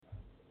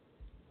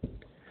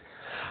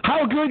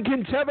How good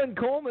can Tevin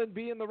Coleman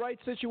be in the right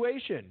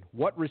situation?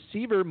 What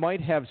receiver might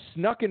have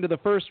snuck into the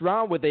first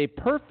round with a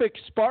perfect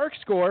spark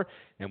score?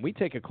 And we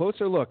take a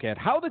closer look at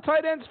how the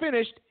tight ends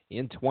finished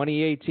in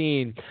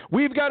 2018.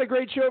 We've got a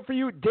great show for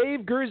you. Dave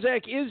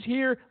Gerzak is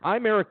here.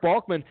 I'm Eric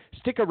Balkman.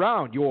 Stick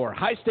around. Your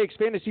high-stakes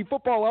fantasy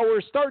football hour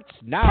starts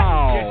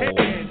now. Your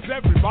hands,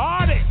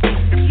 everybody,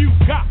 if you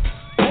got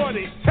what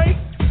it takes.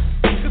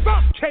 Cause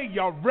I'm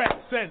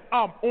KRS and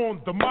I'm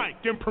on the mic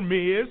and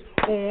Premier's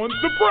on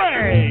the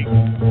break.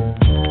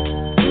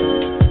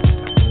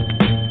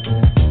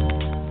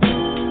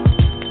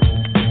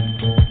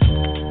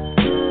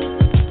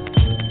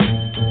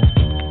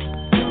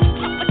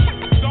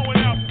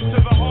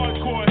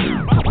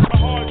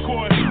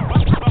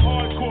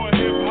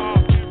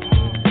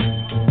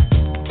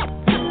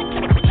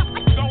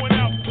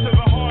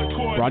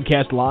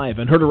 Broadcast live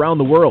and heard around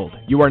the world,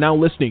 you are now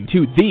listening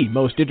to the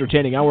most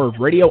entertaining hour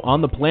of radio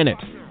on the planet.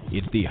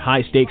 It's the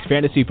High Stakes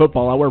Fantasy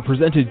Football Hour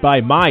presented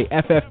by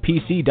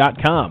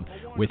MyFFPC.com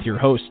with your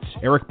hosts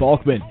Eric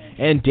Balkman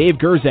and Dave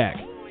Gerzak.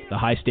 The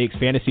High Stakes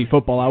Fantasy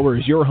Football Hour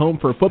is your home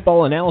for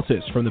football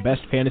analysis from the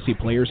best fantasy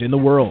players in the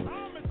world.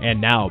 And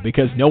now,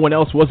 because no one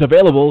else was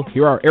available,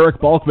 here are Eric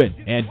Balkman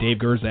and Dave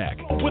Gerzak.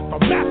 With the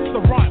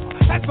master rhymer,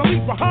 that's the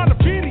lead behind the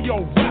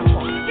video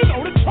rapper. You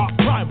know the truck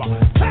driver,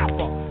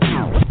 tapper.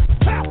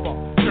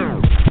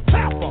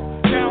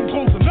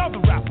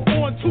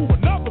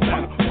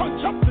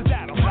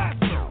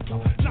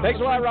 Thanks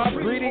a lot, Rob.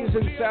 Greetings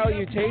and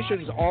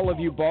salutations, all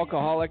of you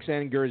Balkaholics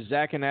and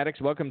Gerzak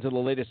addicts. Welcome to the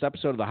latest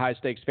episode of the High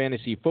Stakes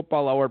Fantasy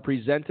Football Hour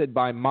presented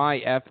by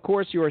MyF. Of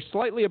course, you are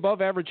slightly above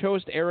average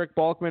host Eric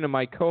Balkman, and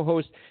my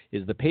co-host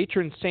is the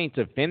patron saint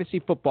of fantasy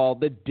football,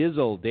 the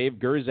Dizzle, Dave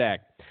Gerzak.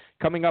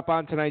 Coming up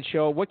on tonight's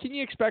show, what can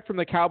you expect from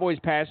the Cowboys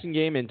passing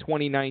game in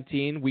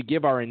 2019? We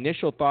give our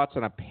initial thoughts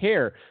on a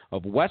pair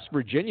of West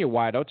Virginia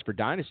wideouts for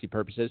dynasty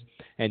purposes,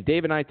 and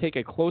Dave and I take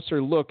a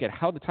closer look at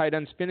how the tight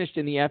ends finished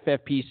in the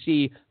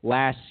FFPC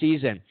last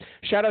season.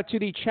 Shout out to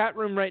the chat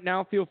room right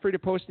now. Feel free to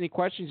post any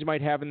questions you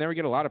might have in there. We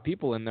get a lot of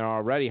people in there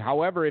already.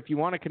 However, if you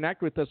want to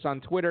connect with us on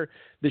Twitter,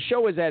 the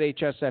show is at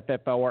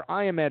HSFFhour.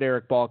 I am at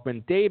Eric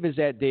Balkman. Dave is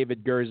at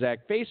David Gerzak.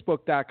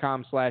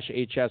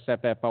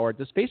 Facebook.com/HSFFhour.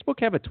 Does Facebook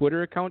have a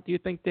Twitter account, do you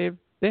think, Dave?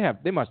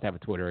 They must have a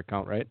Twitter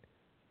account, right?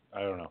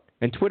 I don't know.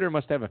 And Twitter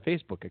must have a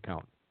Facebook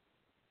account,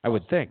 I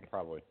would think.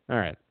 Probably. All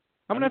right.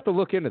 I'm going to have to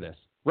look into this.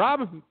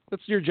 Rob,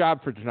 that's your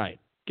job for tonight.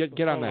 Get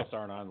on that. Some of us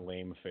aren't on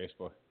lame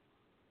Facebook.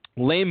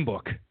 Lame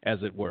book,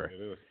 as it were.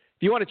 It is.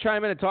 If you want to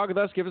chime in and talk with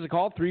us, give us a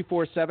call,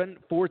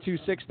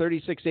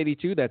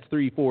 347-426-3682. That's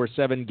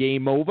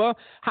 347-GAME-OVA.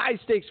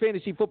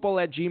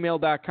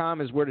 HighStakesFantasyFootball@gmail.com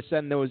is where to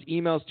send those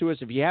emails to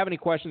us. If you have any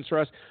questions for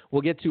us,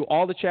 we'll get to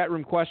all the chat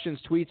room questions,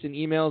 tweets, and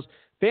emails.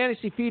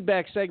 Fantasy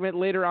feedback segment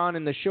later on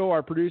in the show.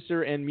 Our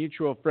producer and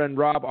mutual friend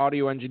Rob,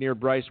 audio engineer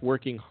Bryce,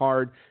 working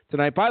hard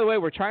tonight. By the way,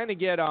 we're trying to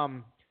get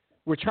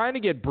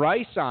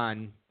Bryce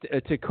on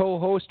to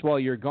co-host while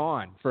you're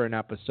gone for an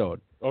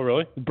episode. Oh,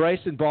 really? Bryce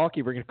and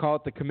Balky, we're going to call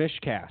it the Commish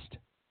Cast.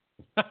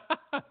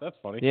 That's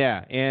funny.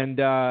 Yeah, and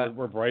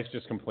where Bryce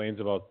just complains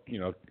about,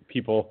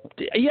 people.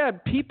 Yeah,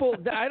 people.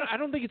 I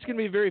don't think it's going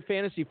to be a very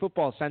fantasy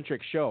football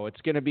centric show.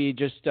 It's going to be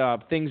just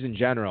things in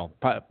general,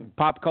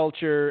 pop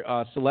culture,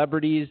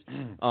 celebrities,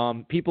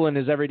 people in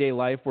his everyday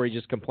life where he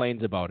just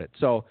complains about it.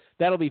 So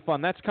that'll be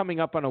fun. That's coming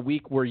up on a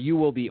week where you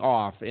will be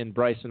off, and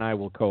Bryce and I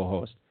will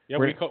co-host. Yeah,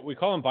 we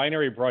call him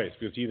Binary Bryce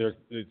because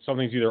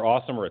something's either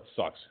awesome or it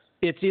sucks.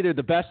 It's either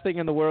the best thing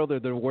in the world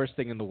or the worst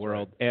thing in the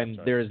world, and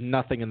there is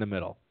nothing in the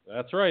middle.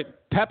 That's right.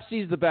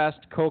 Pepsi's the best,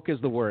 Coke is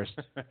the worst,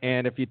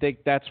 and if you think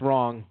that's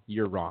wrong,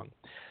 you're wrong.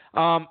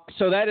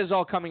 So that is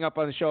all coming up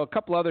on the show. A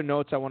couple other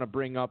notes I want to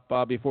bring up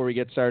before we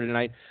get started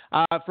tonight.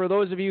 For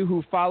those of you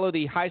who follow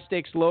the High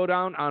Stakes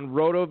Lowdown on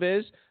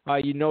RotoViz,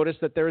 you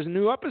noticed that there was a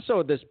new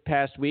episode this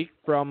past week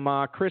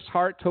from Chris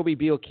Hart, Toby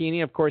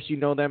Bielkini. Of course, you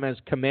know them as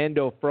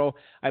Commando Fro.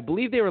 I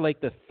believe they were like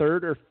the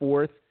third or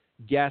fourth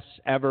guests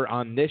ever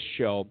on this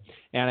show,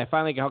 and I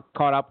finally got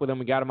caught up with them.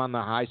 We got them on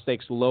the High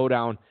Stakes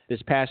Lowdown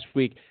this past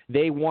week.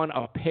 They won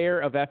a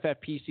pair of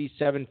FFPC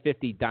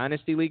 750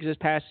 Dynasty Leagues this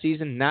past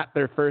season, not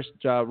their first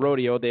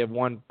rodeo. They have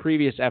won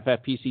previous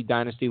FFPC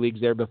Dynasty Leagues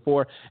there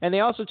before, and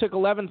they also took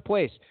 11th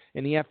place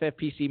in the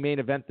FFPC main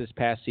event this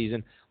past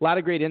season. A lot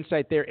of great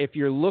insight there. If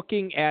you're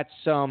looking at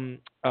some,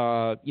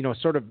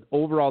 sort of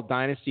overall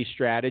dynasty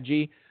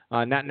strategy,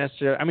 not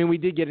necessarily. I mean, we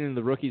did get into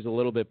the rookies a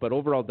little bit, but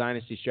overall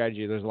dynasty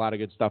strategy, there's a lot of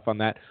good stuff on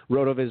that.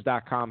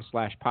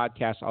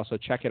 Rotoviz.com/podcast. Also,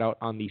 check it out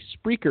on the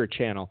Spreaker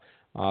channel,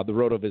 the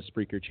Rotoviz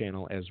Spreaker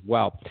channel as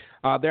well.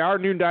 There are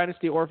new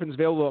dynasty orphans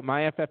available at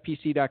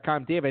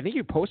myffpc.com. Dave, I think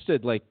you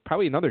posted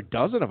probably another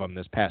dozen of them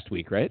this past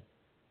week, right?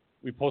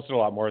 We posted a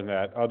lot more than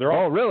that.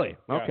 Really?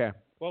 Yeah. Okay.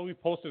 Well, we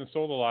posted and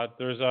sold a lot.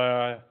 There's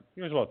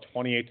about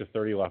 28 to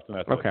 30 left in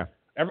that. Okay.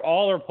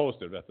 All are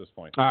posted at this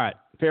point. All right.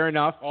 Fair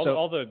enough.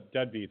 All the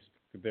deadbeats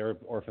Their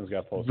orphans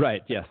got posted.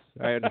 Right, yes.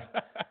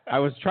 I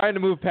was trying to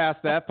move past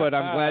that, but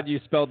I'm glad you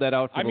spelled that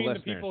out for the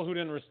listeners. The people who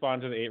didn't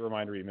respond to the 8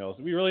 reminder emails.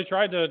 We really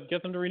tried to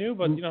get them to renew,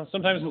 but,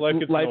 sometimes life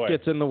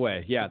gets in the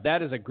way. Yeah,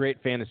 that is a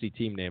great fantasy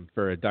team name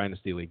for a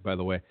Dynasty League, by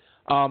the way.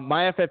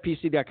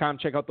 MyFFPC.com,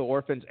 check out the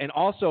orphans. And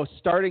also,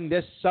 starting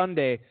this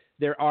Sunday,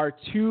 there are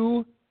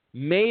 2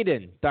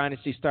 maiden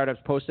Dynasty startups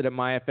posted at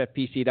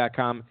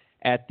MyFFPC.com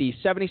at the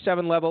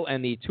 $77 level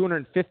and the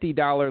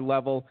 $250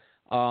 level.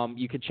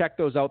 You can check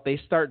those out. They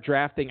start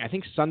drafting, I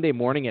think, Sunday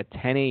morning at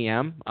 10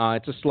 a.m.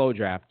 It's a slow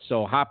draft,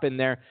 so hop in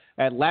there.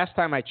 Last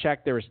time I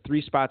checked, there was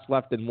 3 spots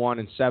left in one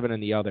and 7 in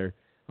the other.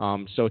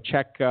 So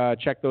check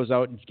those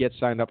out and get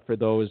signed up for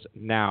those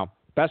now.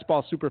 Best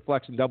Ball,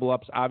 Superflex, and Double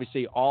Ups,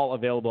 obviously all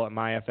available at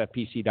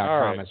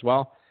myffpc.com as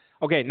well.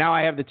 Okay, now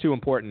I have the 2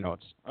 important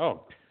notes.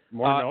 Oh,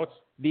 more notes?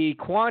 The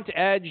Quant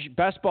Edge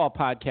Best Ball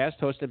podcast,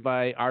 hosted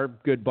by our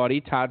good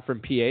buddy Todd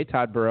from PA,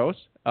 Todd Burrows,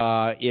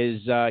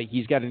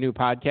 he's got a new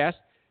podcast.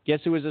 Guess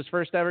who was his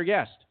first ever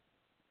guest?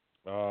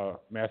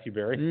 Matthew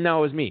Berry? No,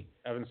 it was me.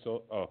 Evan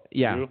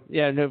yeah. You?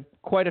 Yeah, no,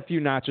 quite a few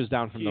notches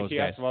down from those he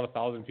guys. asked about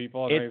 1,000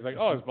 people, and then he's like,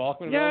 oh, is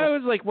Balkman? Yeah, it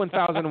was like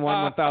 1,001,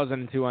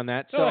 1,002 on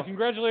that. So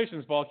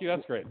congratulations, Balky.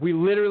 That's great. We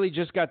literally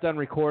just got done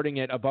recording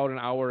it about an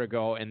hour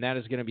ago, and that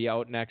is going to be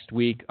out next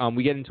week.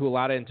 We get into a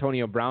lot of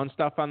Antonio Brown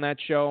stuff on that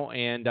show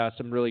and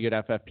some really good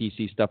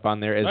FFPC stuff on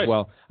there as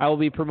well. I will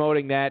be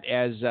promoting that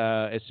as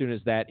soon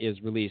as that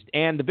is released.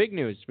 And the big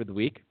news for the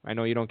week, I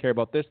know you don't care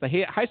about this, the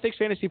High Stakes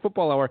Fantasy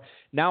Football Hour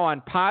now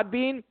on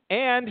Podbean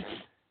and...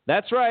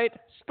 That's right,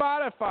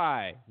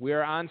 Spotify. We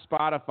are on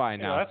Spotify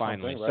now,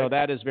 finally. Right? So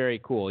that is very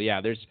cool.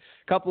 Yeah, there's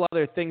a couple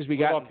other things we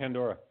got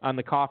Pandora on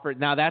the coffer.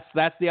 Now,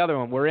 that's the other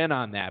one. We're in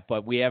on that,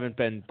 but we haven't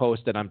been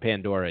posted on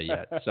Pandora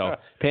yet. So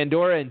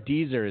Pandora and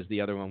Deezer is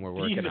the other one we're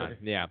working on.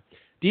 Yeah.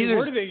 Deezer.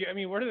 Where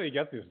do they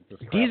get this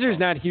crap Deezer's from?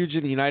 Not huge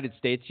in the United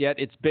States yet.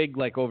 It's big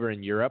like over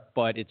in Europe,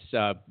 but it's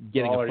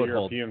getting all a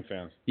foothold. European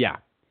fans. Yeah.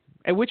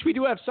 And which we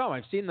do have some.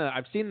 I've seen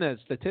the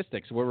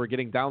statistics where we're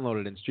getting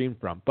downloaded and streamed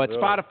from. But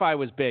really? Spotify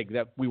was big.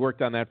 That we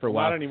worked on that for a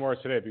while. Not anymore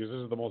today because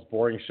this is the most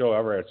boring show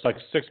ever. It's like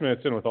 6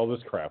 minutes in with all this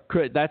crap.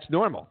 That's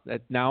normal.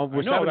 Now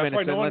we're 7 minutes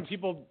in. That's why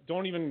people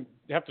don't even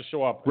have to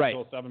show up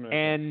until 7 minutes.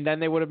 And then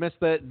they would have missed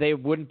they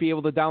wouldn't be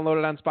able to download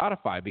it on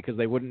Spotify because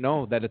they wouldn't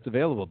know that it's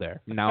available there.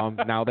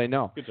 Now they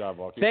know. Good job,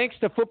 Walkie. Thanks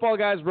to Football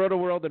Guys, Roto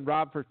World, and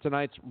Rob for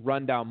tonight's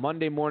rundown.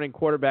 Monday morning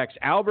quarterbacks.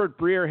 Albert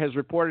Breer has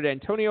reported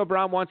Antonio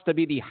Brown wants to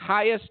be the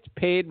highest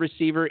paid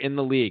receiver in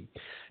the league.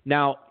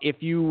 Now, if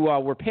you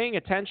were paying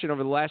attention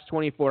over the last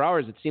 24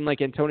 hours, it seemed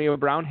like Antonio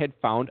Brown had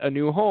found a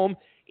new home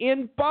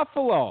in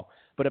Buffalo.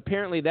 But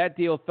apparently that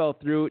deal fell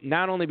through,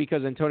 not only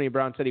because Antonio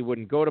Brown said he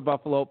wouldn't go to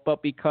Buffalo,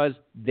 but because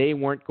they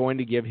weren't going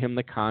to give him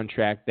the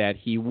contract that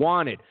he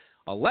wanted.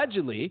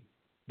 Allegedly,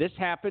 this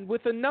happened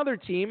with another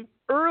team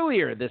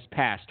earlier this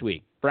past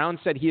week. Brown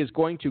said he is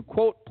going to,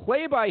 quote,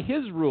 play by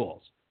his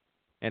rules.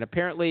 And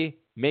apparently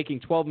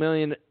making $12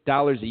 million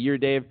a year,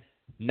 Dave,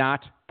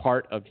 not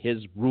part of his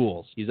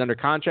rules. He's under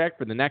contract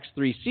for the next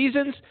 3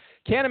 seasons.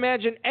 Can't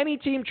imagine any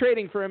team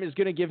trading for him is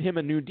going to give him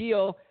a new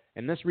deal.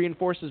 And this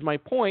reinforces my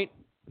point.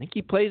 I think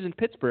he plays in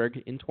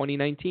Pittsburgh in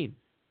 2019.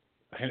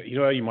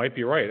 You might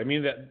be right. I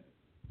mean,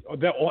 I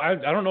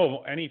don't know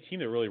of any team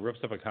that really rips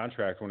up a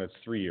contract when it's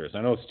 3 years.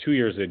 I know it's 2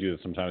 years they do it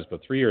sometimes,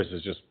 but 3 years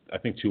is just, I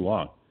think, too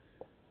long.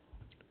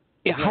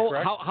 Yeah,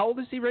 how old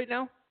is he right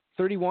now?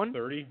 31?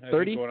 30?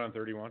 30? Going on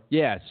 31.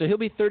 Yeah, so he'll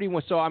be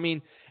 31. So, I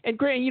mean, and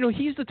great,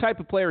 he's the type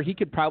of player he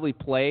could probably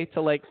play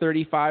to like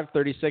 35,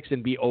 36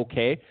 and be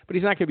okay, but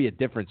he's not going to be a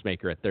difference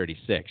maker at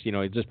 36.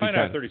 Just probably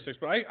not 36,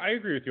 but I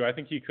agree with you. I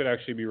think he could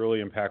actually be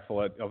really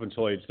impactful up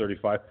until age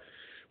 35.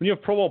 When you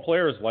have Pro Bowl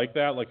players like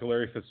that, like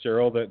Larry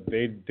Fitzgerald, that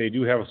they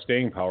do have a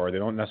staying power. They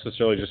don't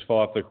necessarily just fall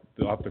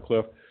off the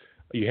cliff.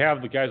 You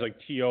have the guys like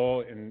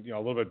T.O. and a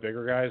little bit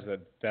bigger guys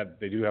that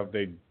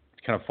they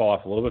kind of fall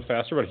off a little bit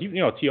faster, but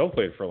T.O.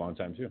 played for a long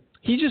time too.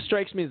 He just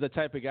strikes me as the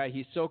type of guy.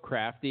 He's so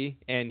crafty,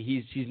 and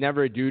he's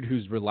never a dude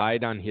who's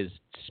relied on his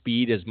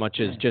speed as much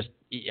as just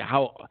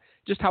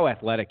how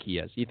athletic he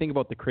is. You think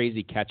about the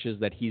crazy catches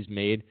that he's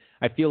made.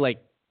 I feel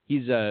like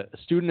he's a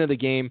student of the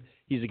game.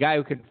 He's a guy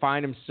who can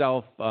find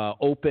himself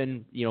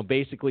open,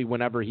 basically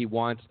whenever he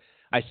wants.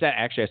 I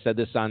said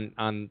this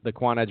on the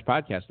Quant Edge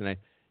podcast tonight.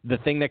 The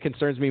thing that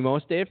concerns me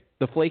most, Dave,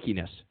 the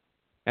flakiness,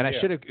 and I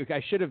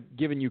should have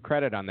given you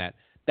credit on that.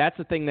 That's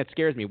the thing that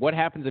scares me. What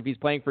happens if he's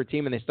playing for a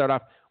team and they start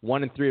off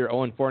 1-3 or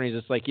 0-4, and he's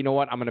just like, you know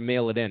what, I'm going to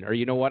mail it in, or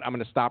you know what, I'm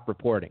going to stop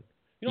reporting.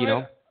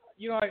 I,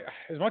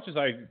 as much as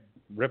I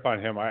rip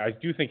on him, I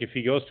do think if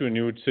he goes to a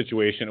new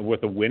situation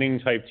with a winning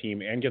type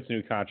team and gets a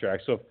new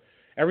contract, so if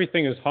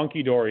everything is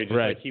hunky dory just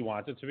like he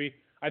wants it to be,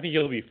 I think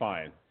he'll be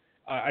fine.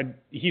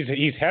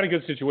 He's had a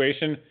good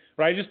situation,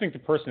 but I just think the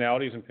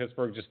personalities in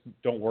Pittsburgh just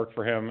don't work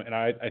for him, and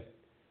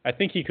I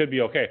think he could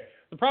be okay.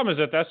 The problem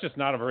is that's just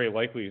not a very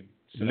likely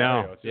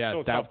scenario.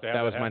 No,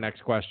 that was my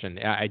next question.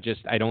 I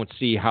don't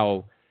see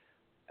how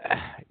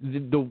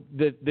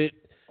the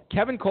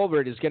Kevin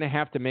Colbert is going to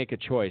have to make a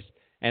choice,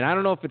 and I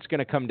don't know if it's going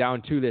to come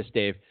down to this,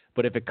 Dave.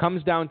 But if it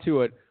comes down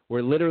to it,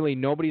 where literally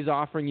nobody's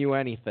offering you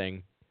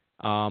anything,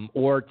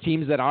 or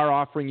teams that are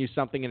offering you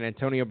something and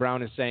Antonio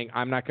Brown is saying,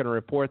 I'm not going to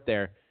report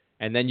there,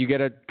 and then you get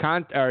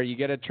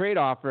a trade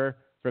offer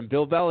from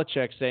Bill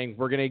Belichick saying,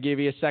 we're going to give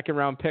you a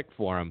second-round pick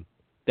for him,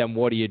 then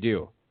what do you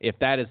do? If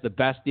that is the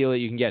best deal that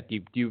you can get,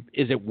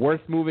 is it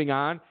worth moving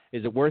on?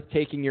 Is it worth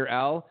taking your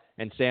L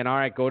and saying, all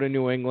right, go to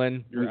New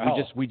England? You're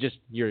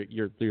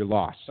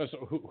lost. So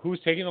who's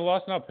taking the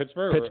loss now?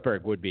 Pittsburgh?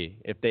 Pittsburgh would be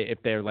if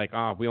they're like,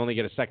 we only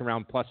get a second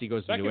round plus he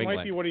goes to New England.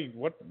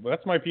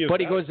 That might be. But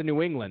he goes to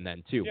New England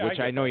then too, which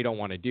I know you don't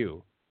want to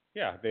do.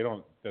 Yeah, they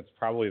don't. That's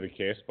probably the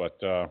case, but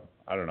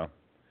I don't know.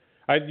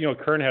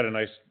 Kern had a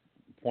nice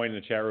point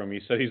in the chat room.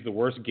 He said he's the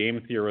worst game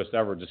theorist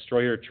ever. Destroy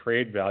your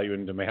trade value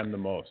and demand the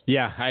most.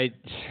 Yeah,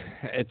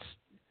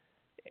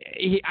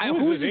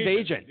 who's his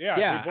agent?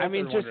 Yeah. I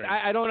mean,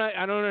 I don't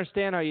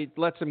understand how he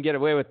lets him get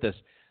away with this.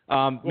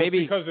 Maybe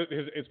because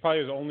it's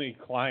probably his only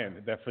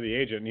client that for the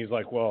agent, and he's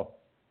like, well,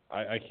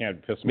 I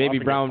can't piss him maybe off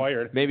and Brown, get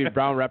fired. Maybe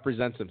Brown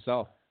represents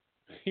himself.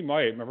 He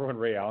might. Remember when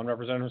Ray Allen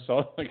represented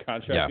himself in the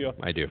contract deal?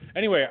 Yeah, I do.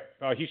 Anyway,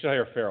 he should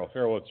hire Farrell.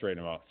 Farrell would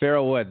straighten him out.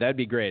 Farrell would. That'd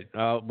be great.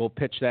 We'll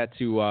pitch that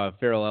to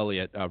Farrell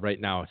Elliott right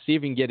now. See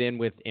if we can get in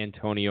with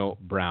Antonio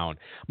Brown.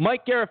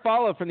 Mike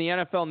Garafolo from the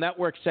NFL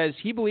Network says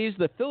he believes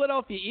the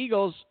Philadelphia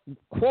Eagles,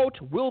 quote,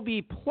 will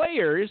be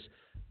players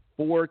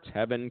for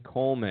Tevin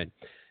Coleman.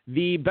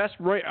 The best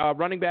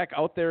running back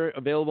out there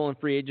available in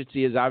free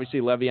agency is obviously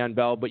Le'Veon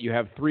Bell, but you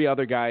have three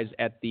other guys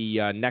at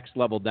the next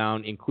level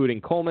down, including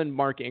Coleman,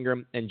 Mark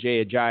Ingram, and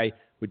Jay Ajayi,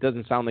 who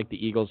doesn't sound like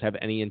the Eagles have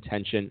any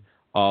intention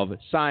of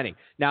signing.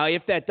 Now,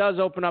 if that does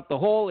open up the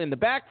hole in the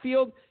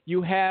backfield,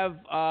 you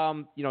have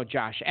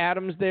Josh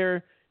Adams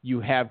there.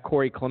 You have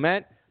Corey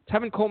Clement.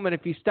 Tevin Coleman,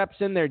 if he steps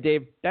in there,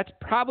 Dave, that's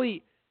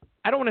probably,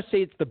 I don't want to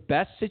say it's the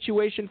best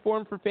situation for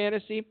him for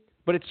fantasy,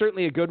 but it's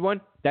certainly a good one.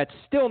 That's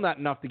still not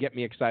enough to get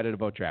me excited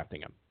about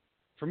drafting him.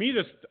 For me,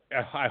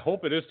 I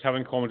hope it is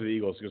Tevin Coleman to the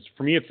Eagles, because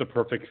for me it's the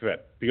perfect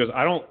fit. Because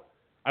I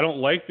don't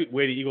like the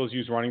way the Eagles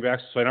use running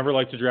backs, so I never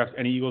like to draft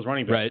any Eagles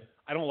running backs. Right.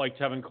 I don't like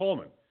Tevin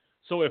Coleman.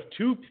 So if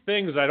two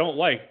things I don't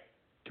like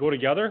go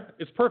together,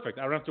 it's perfect.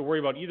 I don't have to worry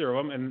about either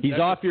of them. And he's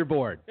off your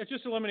board. It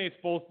just eliminates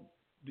both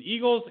the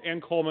Eagles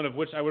and Coleman, of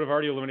which I would have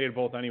already eliminated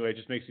both anyway. It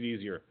just makes it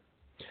easier.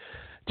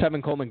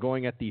 Tevin Coleman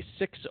going at the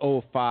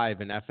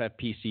 605 in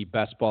FFPC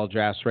best ball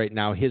drafts right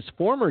now. His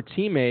former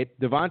teammate,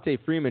 Devontae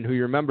Freeman, who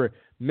you remember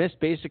missed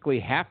basically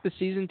half the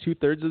season,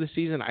 2/3 of the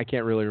season. I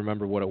can't really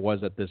remember what it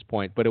was at this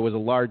point, but it was a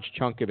large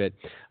chunk of it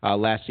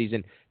last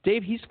season.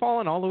 Dave, he's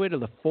fallen all the way to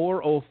the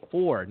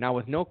 404. Now,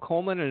 with no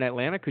Coleman in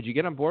Atlanta, could you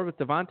get on board with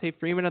Devontae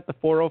Freeman at the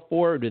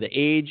 404, or do the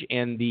age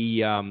and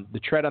the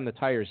tread on the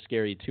tires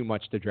scare you too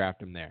much to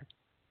draft him there?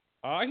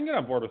 I can get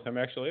on board with him,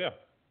 actually, yeah.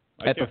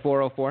 At the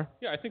 404?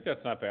 Yeah, I think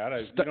that's not bad.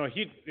 It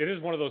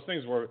is one of those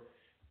things where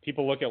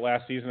people look at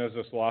last season as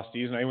this lost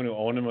season. Anyone who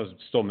owned him was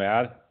still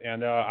mad,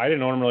 and I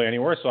didn't own him really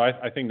anywhere, so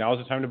I think now is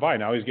the time to buy.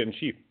 Now he's getting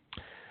cheap.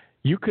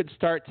 You could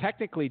start,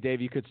 technically,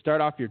 Dave, you could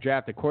start off your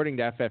draft according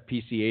to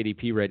FFPC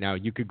ADP right now.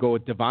 You could go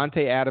with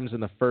Devontae Adams in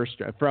the first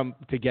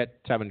to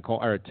get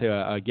Devontae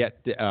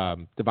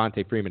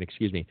Freeman,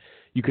 excuse me.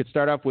 You could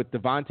start off with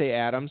Devontae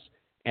Adams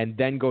and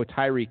then go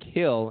Tyreek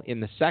Hill in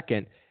the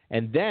second.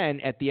 And then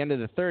at the end of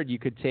the third, you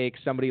could take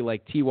somebody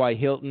like T.Y.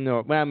 Hilton,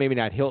 or, well, maybe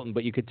not Hilton,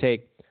 but you could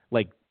take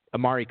like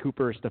Amari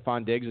Cooper or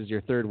Stephon Diggs as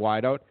your third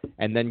wideout,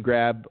 and then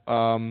grab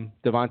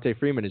Devontae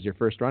Freeman as your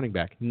first running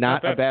back.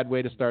 Not a bad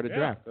way to start a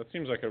draft. That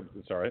seems like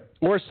it's all right.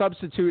 Or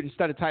substitute,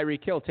 instead of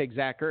Tyreek Hill, take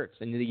Zach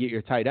Ertz, and you get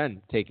your tight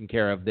end taken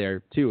care of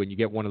there too, and you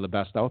get one of the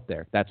best out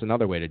there. That's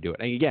another way to do it.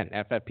 And again,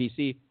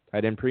 FFPC,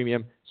 tight end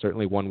premium,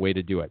 certainly one way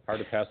to do it. Hard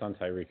to pass on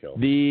Tyreek Hill.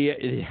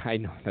 I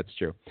know, that's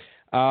true.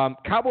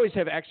 Cowboys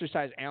have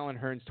exercised Allen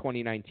Hurn's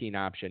 2019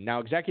 option. Now,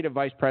 Executive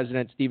Vice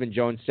President Stephen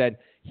Jones said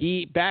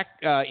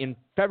in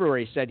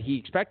February said he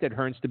expected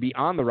Hurns to be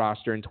on the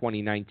roster in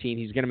 2019.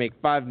 He's going to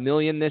make $5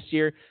 million this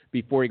year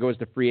before he goes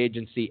to free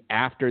agency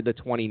after the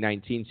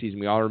 2019 season.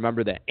 We all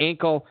remember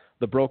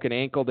the broken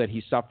ankle that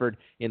he suffered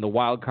in the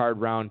wild card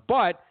round.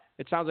 But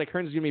it sounds like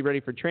Hurns is going to be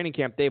ready for training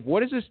camp. Dave, what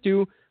does this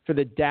do for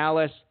the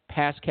Dallas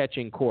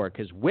pass-catching core?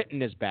 Because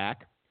Witten is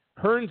back.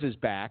 Hurns is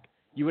back.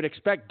 You would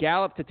expect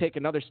Gallup to take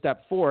another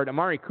step forward.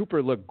 Amari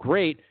Cooper looked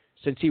great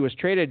since he was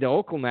traded to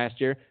Oakland last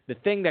year. The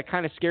thing that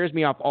kind of scares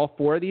me off all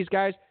four of these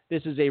guys,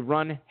 this is a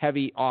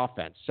run-heavy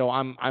offense. So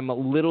I'm a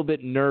little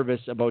bit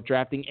nervous about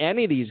drafting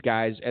any of these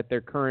guys at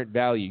their current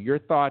value. Your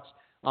thoughts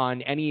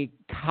on any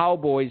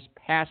Cowboys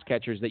pass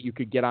catchers that you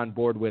could get on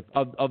board with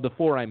of the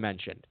four I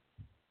mentioned?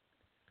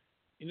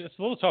 It's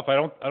a little tough. I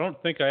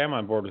don't think I am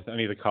on board with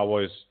any of the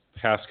Cowboys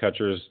pass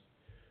catchers.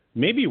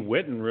 Maybe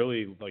Witten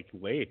really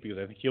late, because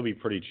I think he'll be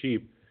pretty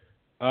cheap.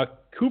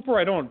 Cooper,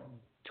 I don't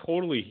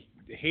totally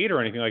hate or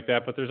anything like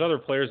that, but there's other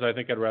players I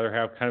think I'd rather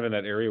have kind of in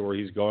that area where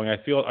he's going. I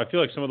feel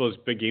like some of those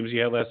big games he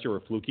had last year were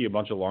fluky, a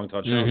bunch of long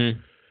touchdowns. Mm-hmm.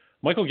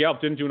 Michael Gallup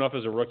didn't do enough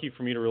as a rookie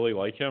for me to really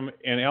like him.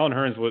 And Allen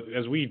Hurns,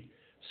 as we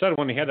said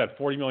when he had that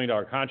 $40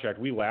 million contract,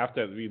 we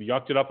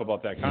yucked it up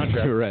about that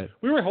contract. Right.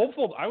 We were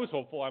hopeful. I was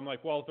hopeful. I'm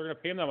like, well, if they're going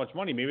to pay him that much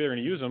money, maybe they're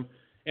going to use him.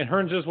 And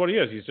Hearns is what he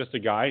is. He's just a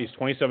guy. He's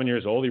 27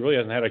 years old. He really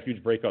hasn't had a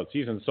huge breakout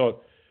season.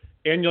 So,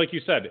 and like you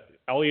said,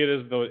 Elliott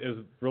is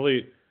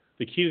really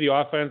the key to the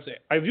offense.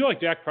 I do like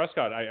Dak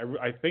Prescott.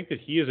 I think that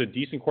he is a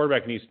decent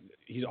quarterback, and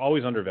he's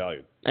always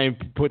undervalued. And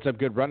puts up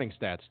good running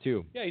stats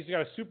too. Yeah, he's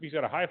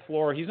got a high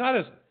floor. He's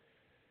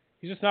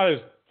just not as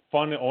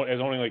fun as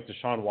owning like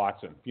Deshaun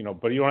Watson,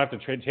 but you don't have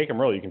to take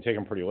him early. You can take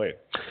him pretty late.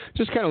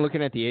 Just kind of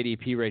looking at the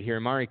ADP right here,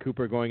 Amari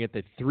Cooper going at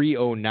the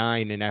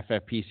 309 in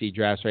FFPC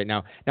drafts right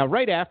now. Now,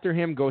 right after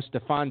him goes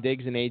Stephon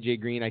Diggs and A.J.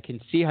 Green. I can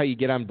see how you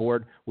get on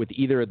board with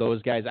either of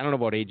those guys. I don't know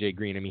about A.J.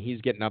 Green. I mean, he's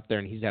getting up there,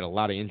 and he's had a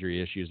lot of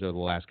injury issues over the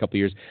last couple of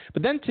years.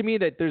 But then to me,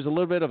 that there's a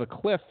little bit of a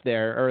cliff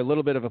there, or a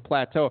little bit of a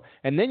plateau.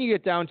 And then you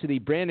get down to the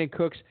Brandon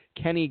Cooks,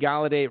 Kenny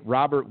Golladay,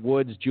 Robert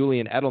Woods,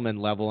 Julian Edelman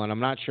level, and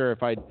I'm not sure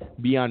if I'd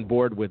be on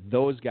board with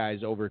those guys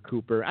over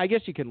Cooper. I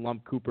guess you can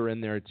lump Cooper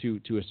in there to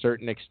a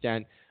certain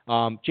extent.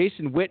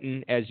 Jason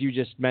Witten, as you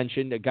just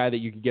mentioned, a guy that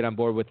you could get on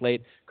board with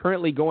late,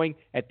 currently going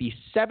at the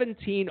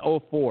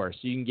 1704, so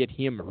you can get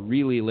him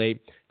really late.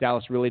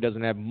 Dallas really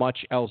doesn't have much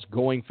else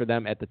going for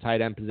them at the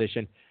tight end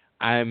position.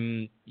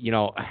 I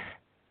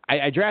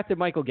drafted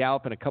Michael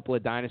Gallup in a couple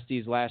of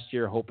dynasties last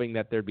year, hoping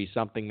that there'd be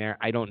something there.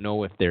 I don't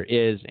know if there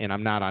is, and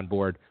I'm not on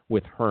board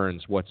with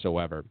Hearns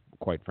whatsoever,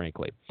 quite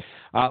frankly.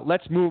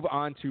 Let's move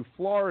on to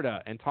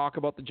Florida and talk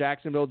about the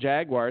Jacksonville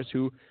Jaguars,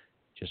 who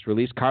just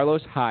released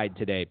Carlos Hyde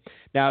today.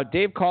 Now,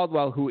 Dave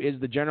Caldwell, who is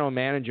the general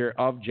manager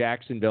of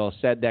Jacksonville,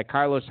 said that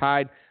Carlos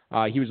Hyde,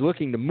 he was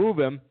looking to move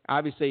him.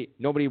 Obviously,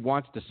 nobody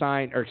wants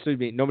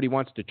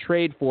to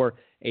trade for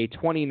a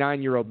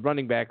 29-year-old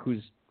running back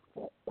who's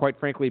quite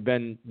frankly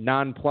been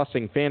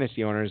non-plussing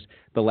fantasy owners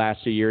the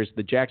last 2 years.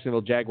 The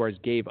Jacksonville Jaguars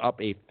gave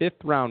up a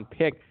 5th-round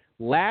pick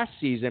last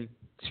season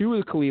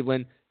to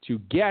Cleveland to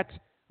get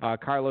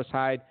Carlos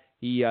Hyde.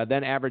 He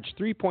then averaged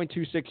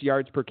 3.26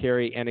 yards per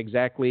carry and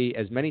exactly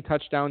as many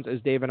touchdowns as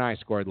Dave and I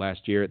scored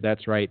last year.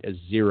 That's right, a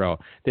 0.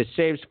 This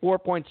saves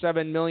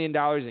 $4.7 million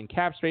in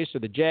cap space for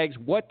the Jags.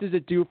 What does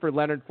it do for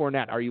Leonard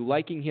Fournette? Are you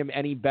liking him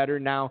any better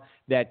now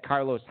that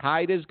Carlos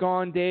Hyde is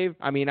gone, Dave?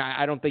 I mean,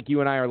 I don't think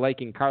you and I are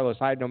liking Carlos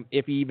Hyde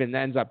if he even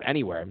ends up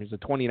anywhere. I mean, he's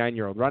a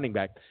 29-year-old running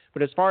back.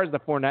 But as far as the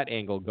Fournette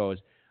angle goes,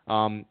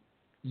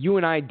 you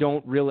and I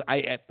don't really –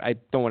 I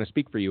don't want to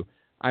speak for you.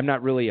 I'm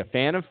not really a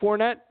fan of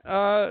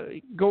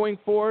Fournette going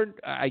forward.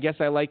 I guess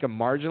I like him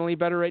marginally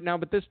better right now,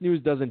 but this news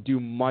doesn't do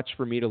much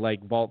for me to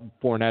vault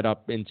Fournette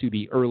up into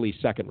the early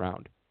 2nd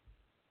round.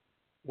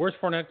 Where's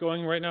Fournette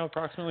going right now,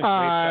 approximately?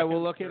 I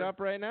will look it up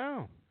right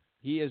now.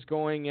 He is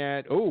going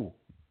at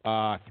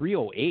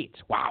 308.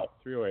 Wow.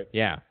 308.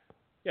 Yeah.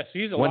 Yeah, so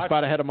he's one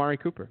spot ahead of Amari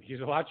Cooper. He's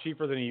a lot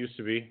cheaper than he used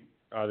to be.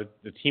 The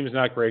team is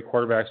not great.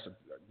 Quarterback's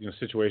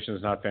situation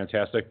is not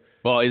fantastic.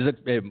 Well, is it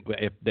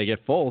if they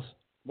get Foles?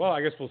 Well,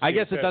 I guess we'll see. I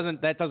guess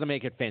that doesn't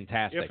make it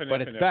fantastic,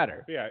 but it's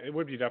better. Yeah, it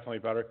would be definitely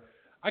better.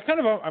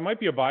 I might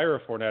be a buyer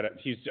of Fournette.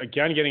 He's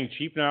again getting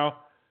cheap now.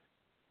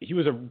 He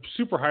was a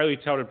super highly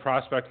touted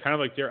prospect, kind of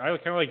like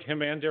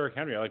him and Derrick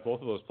Henry. I like both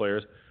of those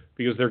players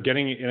because they're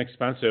getting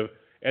inexpensive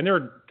and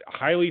they're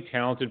highly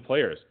talented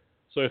players.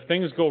 So if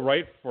things go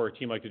right for a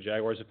team like the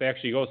Jaguars, if they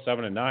actually go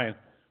 7-9,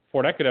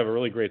 Fournette could have a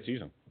really great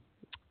season.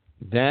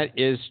 That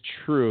is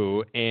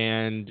true,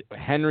 and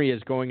Henry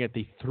is going at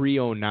the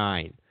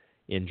 309.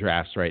 In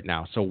drafts right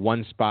now, so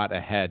one spot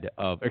behind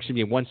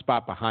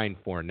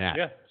Fournette.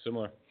 Yeah,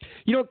 similar.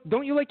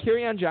 Don't you like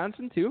Kerryon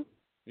Johnson too?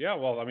 Yeah,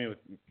 well, I mean,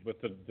 with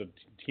the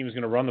team is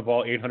going to run the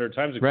ball 800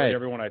 times according to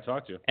everyone I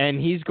talk to.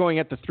 And he's going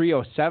at the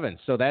 307,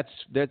 so that's.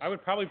 I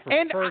would probably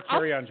prefer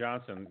Kerryon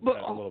Johnson a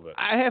little bit.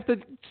 I have to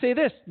say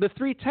this: the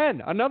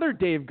 310, another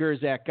Dave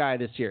Gerzak guy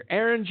this year,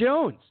 Aaron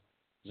Jones.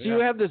 So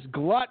you have this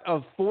glut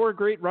of 4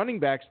 great running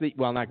backs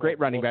not great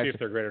running backs. See if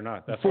they're great or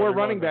not. That's 4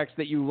 running backs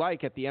that you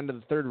like at the end of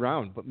the 3rd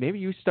round. But maybe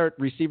you start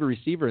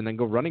receiver, and then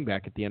go running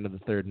back at the end of the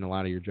 3rd in a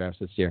lot of your drafts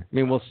this year. I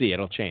mean, we'll see.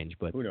 It'll change,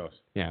 but who knows?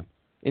 Yeah,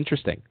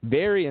 interesting.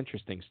 Very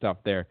interesting stuff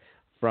there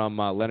from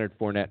Leonard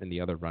Fournette and the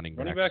other running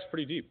backs. Running back's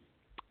pretty deep.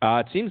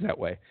 It seems that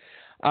way.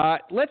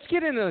 Let's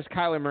get into this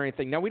Kyler Murray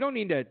thing. Now, we don't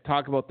need to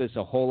talk about this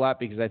a whole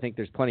lot because I think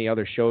there's plenty of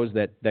other shows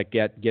that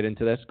get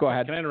into this. Go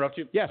ahead. Can I interrupt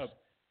you? Yes.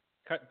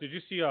 Did you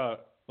see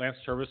Lance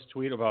Turvis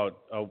tweet about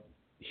who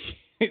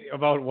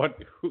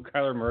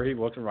Kyler Murray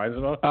reminds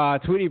him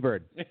of? Tweety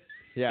Bird.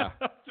 Yeah.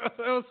 That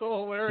was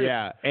so hilarious.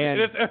 Yeah,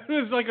 and it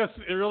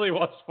really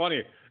was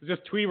funny. It's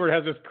just Tweety Bird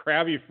has this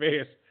crabby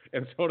face,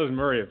 and so does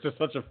Murray. It's just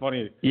such a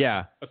funny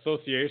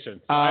association.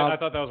 So I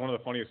thought that was one of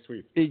the funniest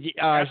tweets.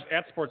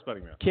 At Sports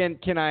Betting Man.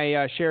 Can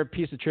I share a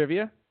piece of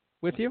trivia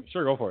with you?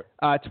 Sure, go for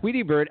it.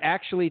 Tweety Bird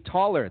actually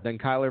taller than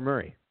Kyler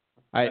Murray.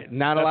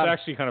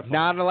 Actually kind of funny.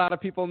 Not a lot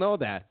of people know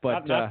that,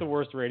 but not the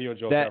worst radio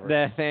joke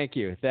ever. Thank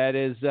you.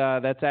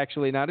 That's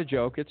actually not a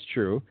joke. It's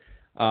true.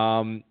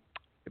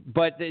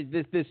 But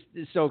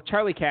so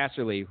Charlie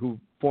Casserly, who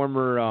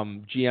former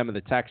GM of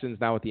the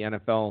Texans, now with the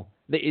NFL.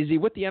 Is he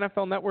with the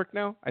NFL Network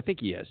now? I think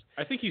he is.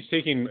 I think he's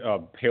taking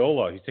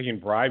payola. He's taking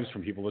bribes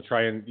from people to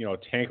try and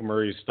tank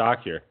Murray's stock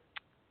here.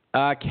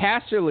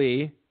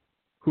 Casserly,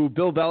 who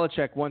Bill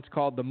Belichick once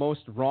called the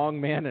most wrong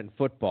man in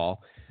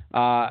football.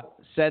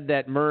 said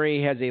that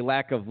Murray has a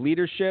lack of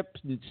leadership,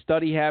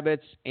 study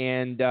habits,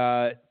 and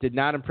did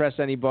not impress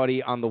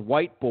anybody on the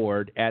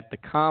whiteboard at the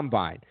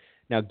Combine.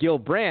 Now, Gil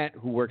Brandt,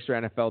 who works for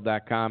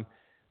NFL.com,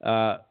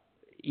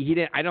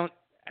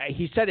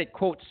 he said it,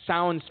 quote,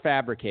 sounds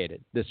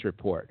fabricated, this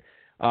report.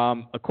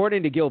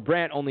 According to Gil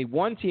Brandt, only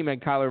one team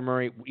had Kyler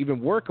Murray even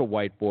work a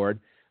whiteboard.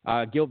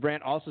 Gil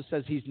Brandt also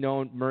says he's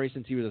known Murray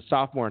since he was a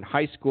sophomore in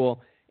high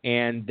school,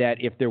 and that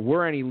if there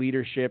were any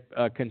leadership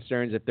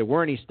concerns, if there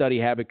were any study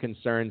habit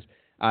concerns,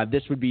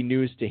 this would be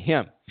news to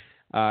him.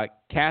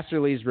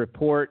 Casserly's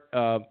report,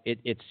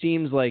 it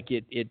seems like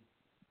it,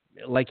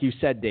 like you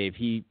said, Dave,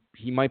 he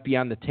might be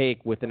on the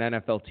take with an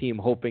NFL team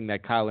hoping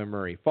that Kyler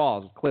Murray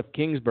falls. Cliff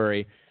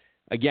Kingsbury,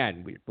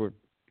 again,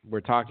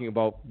 we're talking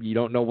about, you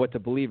don't know what to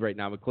believe right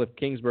now, but Cliff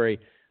Kingsbury,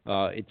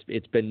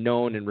 it's been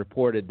known and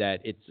reported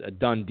that it's a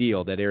done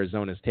deal that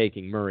Arizona's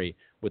taking Murray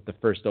with the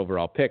first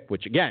overall pick,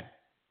 which, again,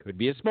 could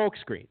be a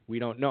smokescreen. We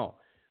don't know.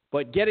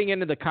 But getting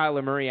into the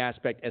Kyler Murray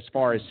aspect as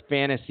far as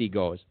fantasy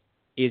goes,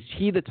 is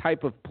he the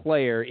type of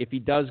player, if he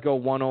does go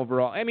one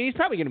overall, I mean, he's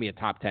probably going to be a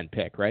top 10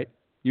 pick, right?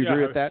 You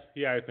agree with that?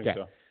 Yeah, I think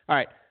so. All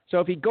right. So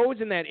if he goes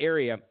in that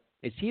area,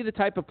 is he the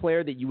type of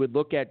player that you would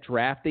look at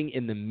drafting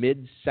in the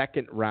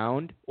mid-second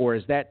round, or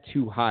is that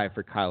too high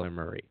for Kyler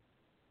Murray?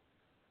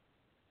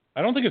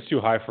 I don't think it's too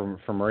high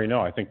for Murray,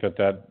 no. I think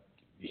that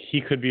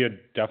he could be a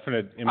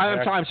definite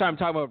impact. I'm sorry. I'm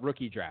talking about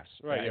rookie drafts.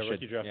 Right,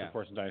 rookie drafts, of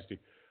course, in Dynasty.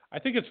 I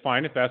think it's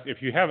fine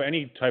if you have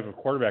any type of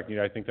quarterback need.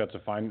 I think that's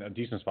a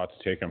decent spot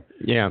to take him.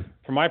 Yeah.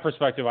 From my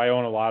perspective, I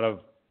own a lot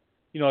of,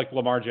 like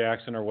Lamar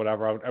Jackson or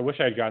whatever. I wish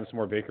I had gotten some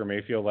more Baker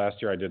Mayfield last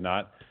year. I did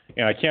not,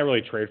 and I can't really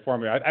trade for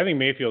him. I think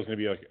Mayfield's going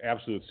to be like an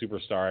absolute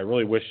superstar. I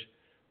really wish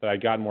that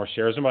I'd gotten more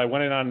shares of him. But I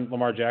went in on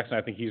Lamar Jackson.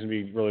 I think he's going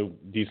to be really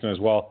decent as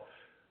well.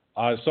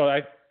 So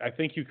I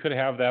think you could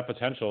have that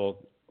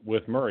potential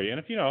with Murray. And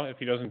if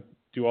he doesn't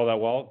do all that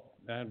well,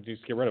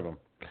 just get rid of him.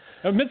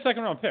 A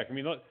mid-second round pick. I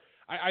mean,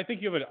 I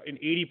think you have an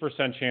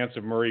 80% chance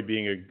of Murray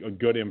being a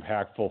good,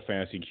 impactful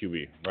fantasy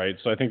QB, right?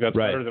 So I think that's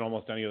better than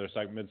almost any other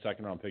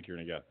mid-second round pick you're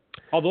going to get.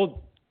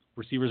 Although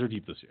receivers are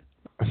deep this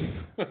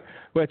year.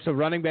 Wait, so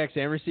running backs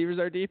and receivers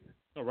are deep?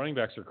 No, running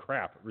backs are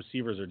crap.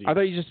 Receivers are deep. I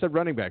thought you just said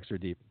running backs are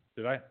deep.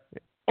 Did I?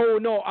 Oh,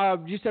 no,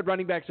 you said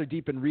running backs are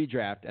deep in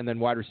redraft, and then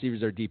wide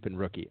receivers are deep in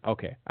rookie.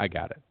 Okay, I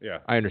got it. Yeah.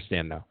 I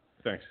understand now.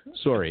 Thanks.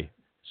 Sorry.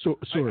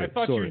 Sorry. I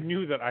thought you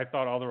knew that I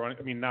thought all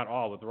not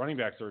all, but the running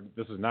backs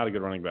this is not a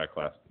good running back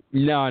class.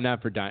 No,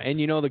 not for Don. And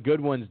the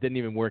good ones didn't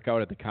even work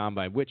out at the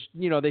Combine, which,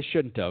 they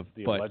shouldn't have.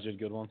 Alleged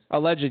good ones?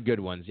 Alleged good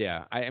ones,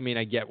 yeah. I mean,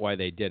 I get why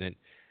they didn't.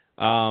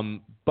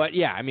 But,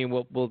 yeah, I mean,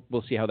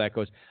 we'll see how that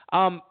goes.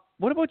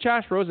 What about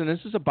Josh Rosen?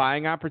 This is a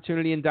buying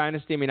opportunity in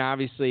Dynasty. I mean,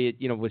 obviously,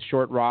 with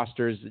short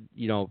rosters,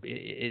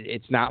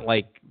 it's not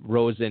like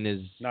Rosen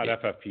is not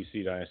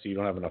FFPC Dynasty. You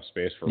don't have enough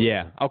space for.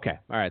 Yeah. Rosen. Okay.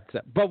 All right.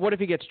 But what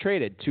if he gets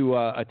traded to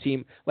a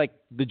team like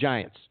the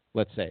Giants?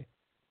 Let's say.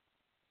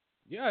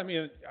 Yeah, I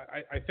mean,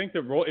 I think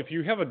that if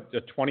you have a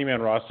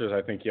 20-man roster,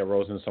 I think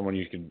Rosen is someone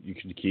you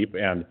can keep,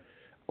 and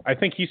I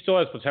think he still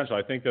has potential.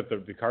 I think that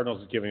the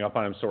Cardinals giving up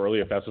on him so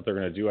early, if that's what they're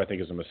going to do, I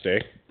think is a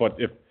mistake. But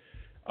if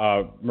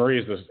Murray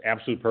is this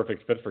absolute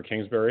perfect fit for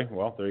Kingsbury,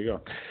 well, there you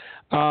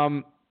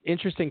go.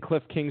 Interesting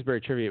Cliff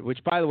Kingsbury trivia,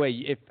 which, by the way,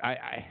 if I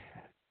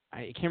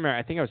can't remember,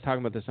 I think I was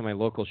talking about this on my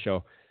local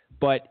show,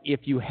 but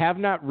if you have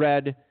not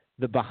read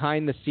the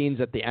behind the scenes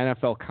at the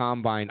NFL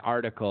Combine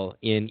article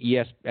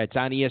it's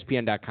on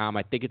ESPN.com.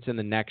 I think it's in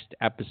the next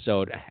issue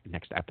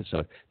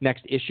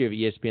of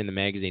ESPN the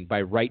magazine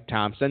by Wright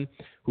Thompson,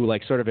 who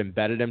sort of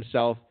embedded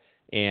himself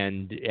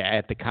and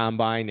at the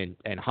Combine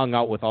and hung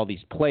out with all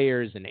these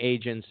players and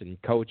agents and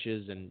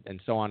coaches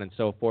and so on and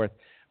so forth.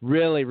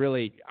 Really,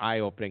 really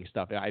eye-opening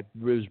stuff. It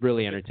was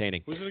really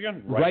entertaining. Who's it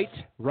again?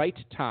 Wright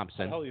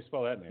Thompson. How do you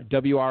spell that name?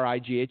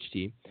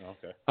 WRIGHT. Oh,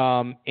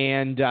 okay.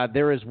 And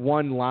there is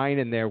one line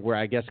in there where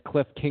I guess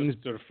Cliff Kings.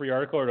 Is it a free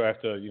article, or do I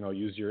have to,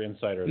 use your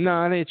insider?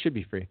 No, I think it should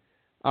be free.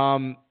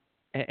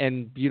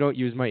 And you don't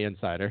use my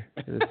insider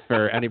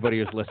for anybody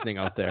who's listening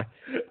out there.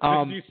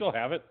 Do you still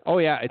have it? Oh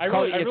yeah, it's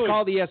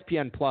called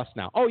ESPN Plus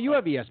now. Oh, you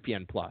have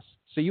ESPN Plus,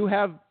 so you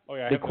have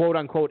the quote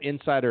unquote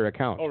insider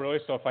account. Oh really?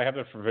 So if I have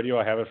it for video,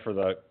 I have it for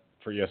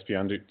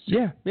ESPN.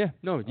 Yeah.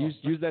 No,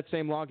 use that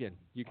same login.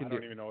 You can. I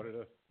don't even know what it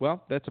is.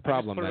 Well, that's a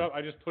problem.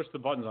 I just push the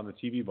buttons on the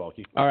TV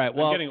bulky. All right.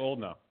 Well, I'm getting old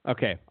now.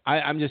 Okay.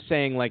 I'm just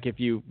saying, if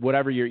you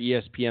whatever your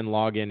ESPN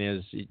login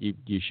is,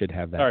 you should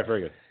have that. All right.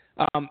 Very good.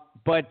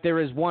 But there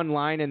is one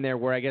line in there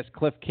where I guess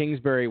Cliff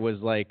Kingsbury was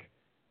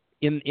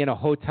in a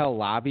hotel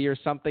lobby or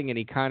something, and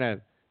he kind of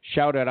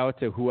shouted out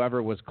to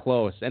whoever was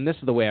close. And this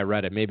is the way I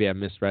read it. Maybe I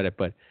misread it,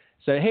 but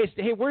said,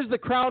 "Hey, where's the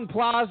Crown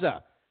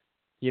Plaza?"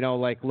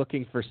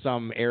 Looking for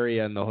some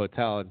area in the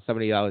hotel, and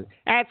somebody yelled,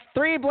 "That's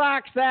 3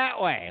 blocks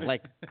that way."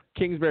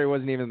 Kingsbury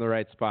wasn't even in the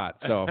right spot.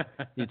 So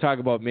you talk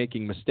about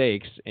making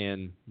mistakes,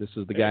 and this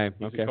is the guy.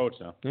 He's okay. a coach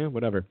now. Yeah,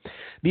 whatever.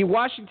 The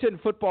Washington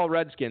Football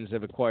Redskins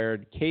have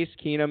acquired Case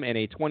Keenum and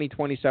a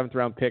 2020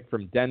 7th-round pick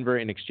from Denver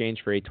in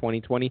exchange for a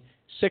 2020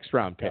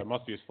 6th-round pick. Yeah, it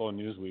must be a slow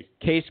news week.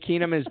 Case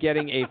Keenum is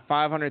getting a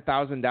 $500,000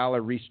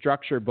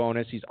 restructure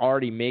bonus. He's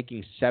already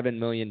making $7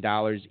 million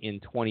in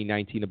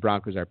 2019. The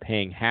Broncos are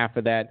paying half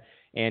of that.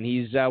 And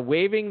he's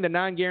waiving the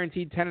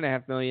non-guaranteed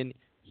 $10.5 million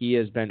he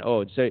has been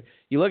owed. So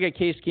you look at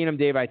Case Keenum,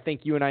 Dave, I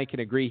think you and I can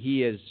agree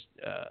he is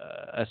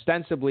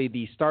ostensibly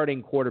the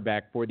starting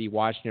quarterback for the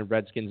Washington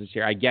Redskins this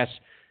year. I guess,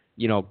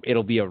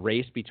 it'll be a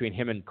race between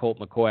him and Colt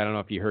McCoy. I don't know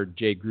if you heard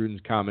Jay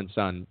Gruden's comments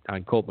on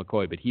Colt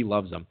McCoy, but he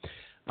loves him.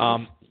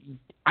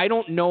 I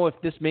don't know if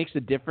this makes a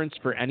difference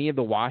for any of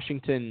the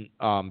Washington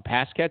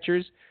pass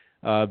catchers,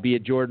 be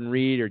it Jordan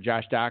Reed or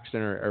Josh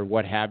Doxson or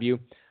what have you.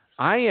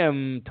 I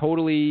am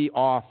totally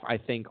off, I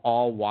think,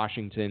 all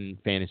Washington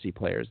fantasy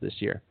players this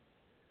year.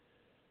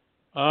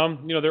 They're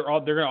going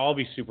to all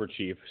be super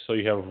cheap. So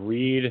you have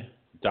Reed,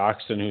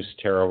 Doxson, who's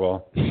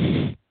terrible.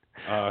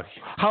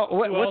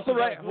 What's the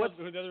right? Who are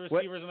the other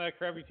receivers on that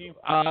crappy team?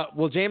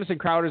 Well, Jamison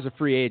Crowder's a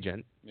free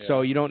agent,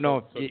 so you don't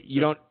know if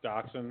you don't.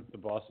 Doxson, the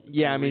boss.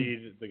 Yeah,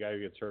 Reed, the guy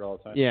who gets hurt all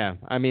the time. Yeah,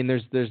 I mean,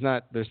 there's.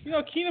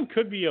 Keenum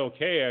could be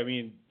okay. I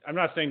mean, I'm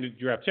not saying to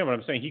draft him, but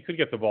I'm saying he could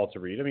get the ball to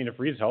Reed. I mean, if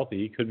Reed's healthy,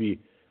 he could be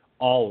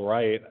all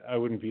right. I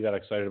wouldn't be that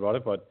excited about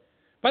it, but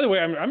by the way,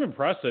 I'm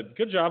impressed.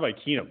 Good job by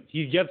Keenum.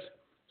 He gets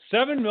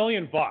 $7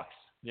 million,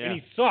 and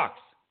he sucks.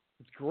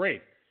 It's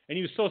great. And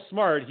he was so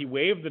smart, he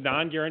waived the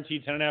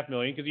non-guaranteed $10.5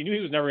 million because he knew he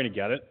was never going to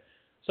get it.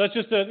 So that's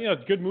just a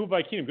good move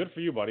by Keenum. Good for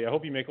you, buddy. I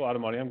hope you make a lot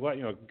of money. I'm glad,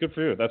 good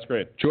for you. That's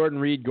great. Jordan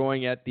Reed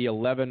going at the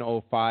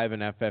 11.05 in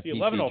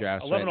FFPC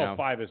drafts right now.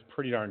 11.05 is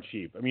pretty darn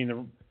cheap. I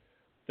mean,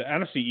 the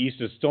NFC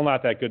East is still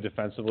not that good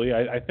defensively.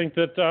 I think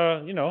that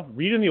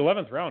Reed in the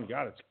 11th round,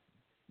 God, it's.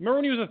 Remember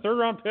when he was a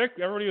 3rd-round pick?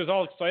 Everybody was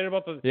all excited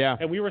about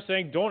and we were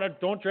saying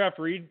don't draft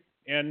Reed,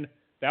 and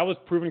that was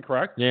proven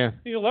correct. Yeah.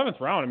 The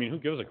 11th round. I mean, who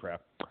gives a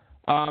crap?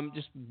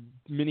 Just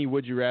mini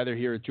would you rather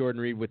here with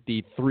Jordan Reed with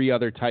the 3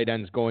 other tight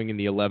ends going in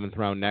the 11th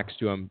round next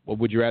to him.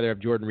 Would you rather have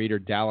Jordan Reed or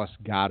Dallas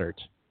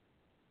Goedert?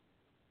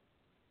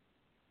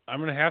 I'm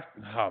going to have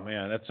 – oh,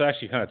 man, that's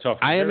actually kind of tough.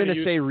 I am going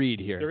to say Reed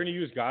here. They're going to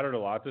use Goddard a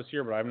lot this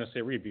year, but I'm going to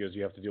say Reed because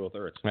you have to deal with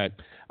Ertz. Right.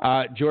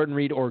 Jordan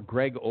Reed or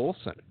Greg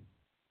Olsen?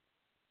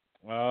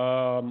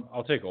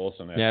 I'll take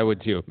Olsen. Actually. Yeah, I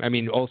would too. I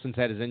mean, Olsen's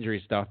had his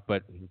injury stuff,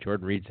 but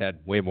Jordan Reed's had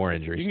way more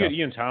injury stuff. You can get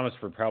Ian Thomas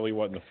for probably,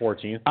 in the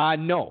 14th?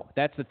 No,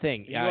 that's the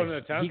thing. He goes in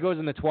the 10th? He goes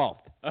in the 12th.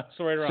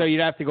 So right around. So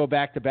you'd have to go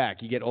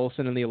back-to-back. You get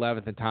Olsen in the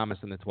 11th and Thomas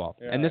in the 12th.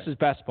 Yeah, and this is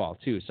best ball,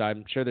 too, so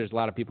I'm sure there's a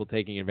lot of people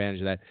taking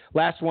advantage of that.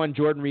 Last one,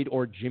 Jordan Reed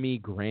or Jimmy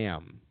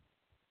Graham?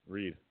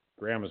 Reed.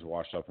 Graham is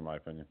washed up, in my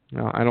opinion.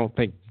 No, I don't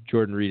think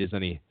Jordan Reed is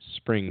any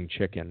spring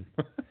chicken.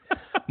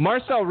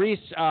 Marcel Reese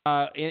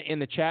in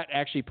the chat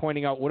actually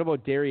pointing out, what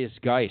about Darius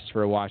Geis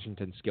for a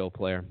Washington skill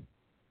player?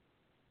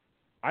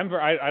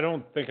 I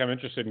don't think I'm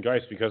interested in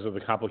Geis because of the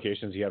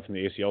complications he had from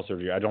the ACL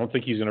surgery. I don't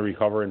think he's going to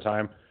recover in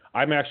time.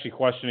 I'm actually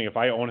questioning if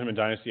I own him in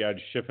Dynasty, I'd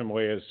ship him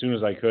away as soon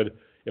as I could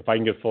if I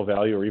can get full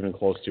value or even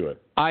close to it.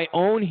 I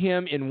own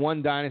him in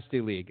one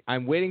Dynasty league.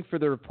 I'm waiting for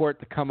the report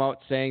to come out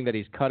saying that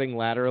he's cutting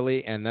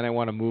laterally, and then I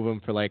want to move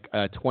him for like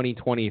a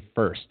 2020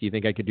 first. Do you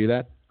think I could do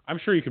that? I'm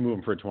sure you can move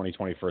him for a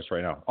 2020 first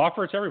right now.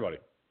 Offer it to everybody.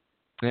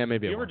 Yeah,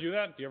 maybe. Do you ever do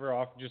that? Do you ever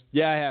offer just?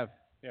 Yeah, I have.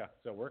 Yeah, does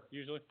that work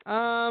usually?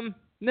 No.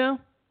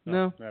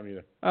 I haven't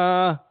either.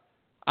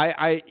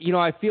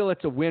 I feel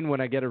it's a win when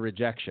I get a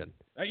rejection.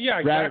 Yeah,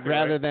 exactly.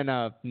 Rather than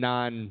a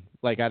non,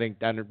 like I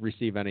didn't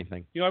receive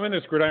anything. I'm in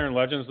this Gridiron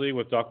Legends league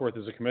with Duckworth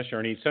as a commissioner,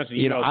 and he sent an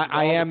email.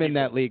 I am in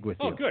that league with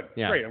you. Oh, good.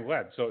 Yeah. Great. I'm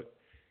glad. So,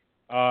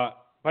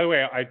 by the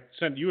way, I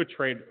sent you a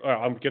trade.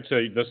 I'll get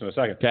to this in a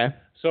second. Okay.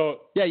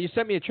 So. Yeah, you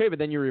sent me a trade, but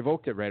then you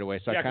revoked it right away,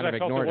 so I kind of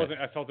ignored it.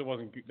 I felt it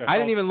wasn't. I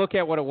didn't even look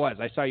at what it was.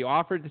 I saw you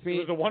offered to me. It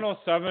was a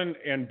 107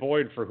 and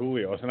Boyd for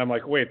Julio, and I'm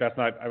like, wait, that's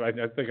not. I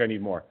think I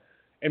need more.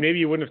 And maybe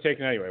you wouldn't have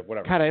taken it anyway.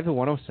 Whatever. God, I have the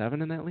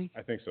 107 in that league.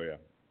 I think so. Yeah.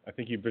 I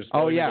think you just.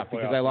 Oh yeah,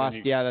 because I lost.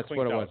 Yeah, that's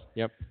what it was.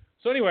 Yep.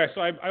 So anyway,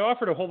 I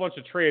offered a whole bunch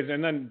of trades,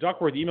 and then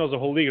Duckworth emails the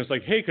whole league. It's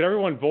like, hey, could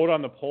everyone vote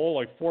on the poll?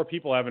 Like 4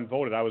 people haven't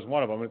voted. I was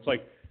one of them. And it's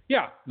like,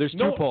 yeah. There's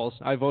 2 polls.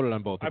 I voted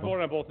on both. I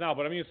voted on both now,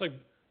 but I mean, it's like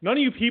none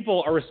of you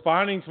people are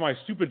responding to my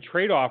stupid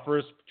trade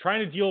offers, trying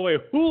to deal away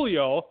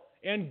Julio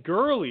and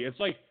Gurley. It's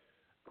like,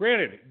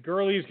 granted,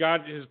 Gurley's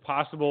got his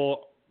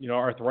possible,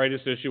 arthritis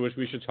issue, which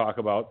we should talk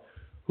about.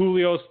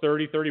 Julio's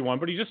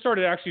 30-31, but he just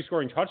started actually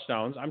scoring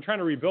touchdowns. I'm trying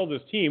to rebuild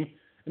this team,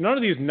 and none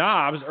of these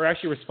knobs are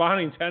actually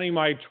responding to any of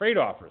my trade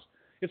offers.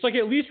 It's like,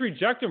 at least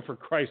reject him for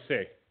Christ's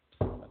sake.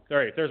 All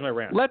right, there's my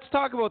rant. Let's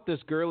talk about this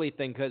Gurley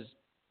thing, because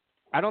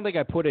I don't think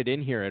I put it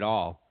in here at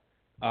all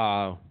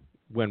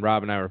when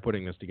Rob and I were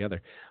putting this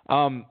together.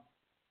 We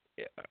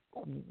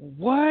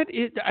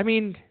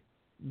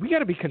got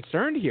to be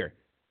concerned here.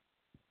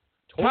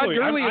 Totally.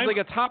 Todd Gurley is like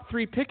a top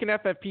 3 pick in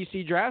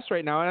FFPC drafts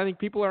right now, and I think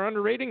people are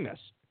underrating this.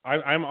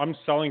 I'm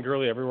selling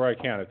Gurley everywhere I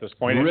can at this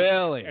point.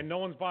 Really? And no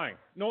one's buying.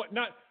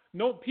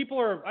 No, people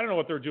are, I don't know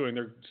what they're doing.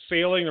 They're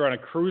sailing. They're on a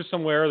cruise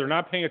somewhere. They're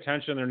not paying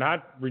attention. They're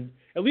not,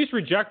 at least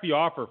reject the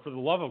offer for the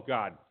love of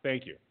God.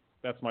 Thank you.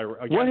 That's my,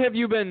 again. What have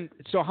you been,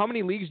 so how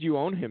many leagues do you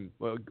own him?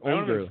 I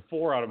own him in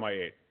 4 out of my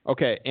 8.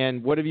 Okay,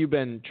 and what have you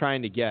been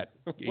trying to get?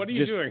 What are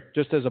you doing?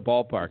 Just as a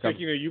ballpark.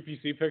 Taking a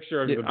UPC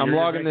picture of the beer I'm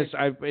logging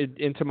you're this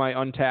into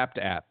my Untapped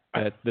app.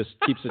 That this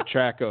keeps a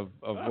track of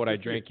what I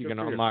drink. You can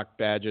unlock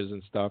badges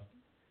and stuff.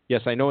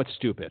 Yes, I know it's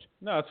stupid.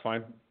 No, it's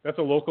fine. That's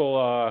a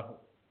local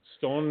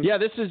Stone. Yeah,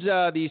 this is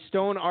the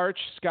Stone Arch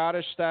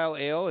Scottish style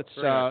ale. It's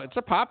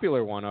a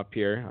popular one up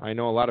here. I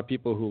know a lot of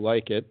people who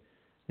like it.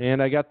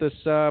 And I got this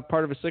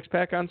part of a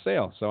six-pack on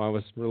sale, so I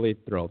was really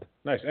thrilled.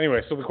 Nice.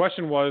 Anyway, so the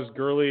question was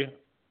Gurley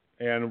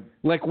and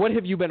what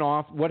have you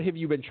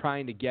been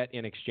trying to get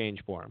in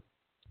exchange for him?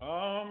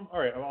 All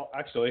right. Well,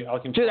 actually, I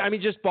can.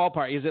 Just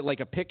ballpark. Is it like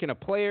a pick and a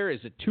player? Is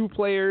it two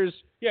players?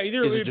 Yeah,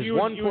 either is it just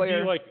one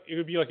player? It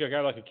would be like a guy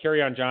like a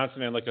Kerryon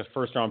Johnson and like a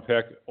first-round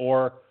pick,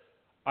 or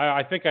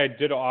I think I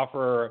did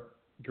offer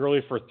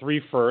Gurley for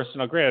 3 firsts.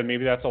 Now, granted,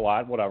 maybe that's a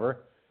lot, whatever.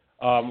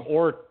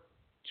 Or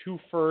 2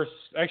 firsts.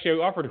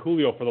 Actually, I offered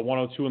Julio for the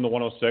 102 and the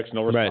 106.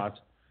 No response.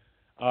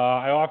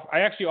 Right. I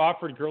actually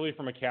offered Gurley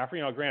for McCaffrey.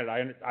 Now,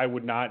 granted, I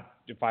would not,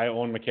 if I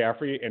owned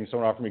McCaffrey and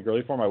someone offered me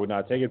Gurley for him, I would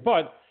not take it.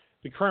 But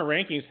the current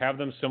rankings have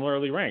them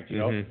similarly ranked, you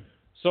know. Mm-hmm.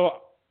 So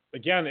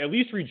again, at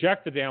least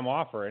reject the damn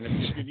offer, and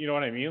if, you know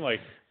what I mean, like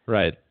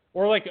right.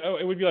 Or like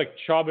it would be like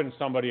Chubb and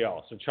somebody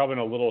else, or Chubb and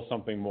a little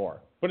something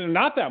more, but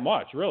not that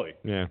much, really.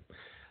 Yeah.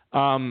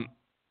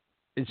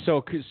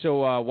 So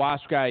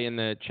Wasp guy in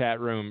the chat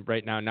room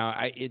right now. Now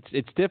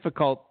it's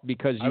difficult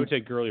because I would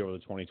take Gurley over the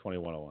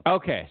 2020-101.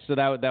 Okay, so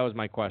that was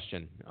my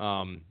question.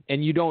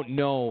 And you don't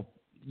know.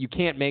 You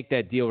can't make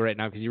that deal right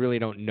now because you really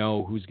don't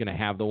know who's going to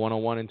have the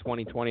 101 in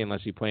 2020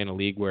 unless you play in a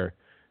league where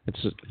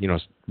it's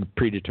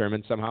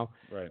predetermined somehow.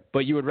 Right. But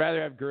you would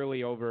rather have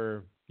Gurley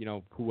over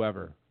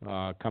whoever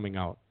coming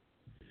out.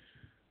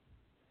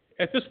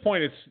 At this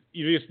point, it's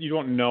you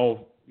don't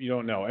know. You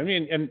don't know. I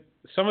mean, and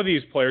some of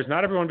these players,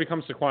 not everyone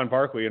becomes Saquon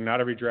Barkley, and not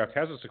every draft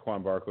has a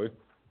Saquon Barkley.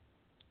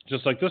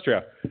 Just like this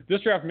draft. This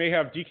draft may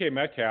have DK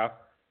Metcalf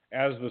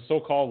as the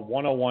so-called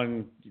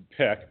 101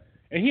 pick.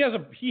 And he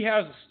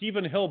has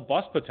Stephen Hill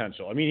bust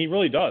potential. I mean, he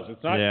really does.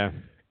 It's not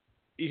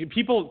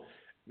people.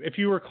 If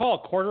you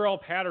recall,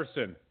 Cordarrelle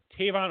Patterson,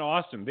 Tavon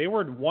Austin, they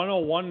were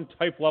 101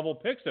 type level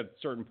picks at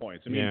certain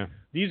points. I mean,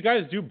 these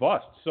guys do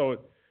bust. So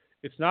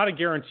it's not a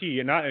guarantee.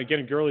 And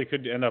again, Gurley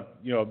could end up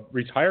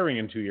retiring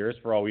in 2 years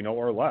for all we know,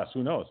 or less.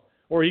 Who knows?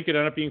 Or he could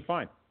end up being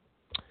fine.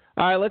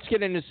 All right, let's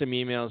get into some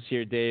emails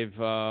here, Dave.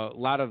 A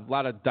lot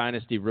of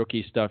Dynasty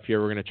rookie stuff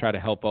here. We're going to try to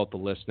help out the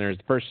listeners.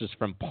 The first is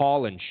from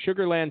Paul in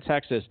Sugar Land,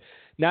 Texas.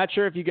 Not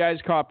sure if you guys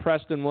caught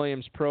Preston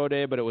Williams' pro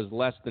day, but it was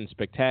less than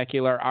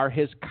spectacular. Are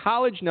his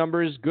college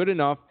numbers good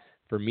enough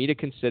for me to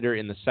consider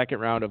in the second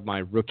round of my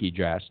rookie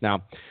draft?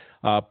 Now,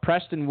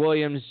 Preston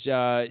Williams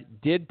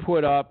did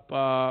put up,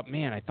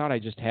 I thought I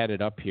just had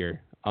it up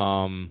here.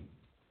 And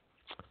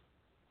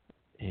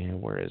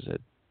where is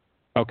it?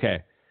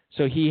 Okay.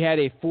 So he had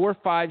a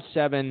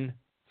 4.57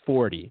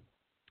 40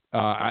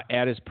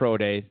 at his pro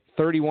day,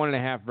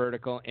 31.5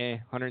 vertical,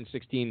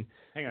 116.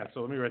 Hang on. So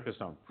let me write this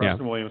down.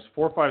 Preston Williams,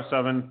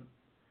 4.57.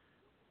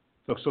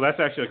 So that's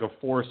actually like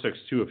a 4.62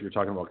 if you're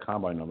talking about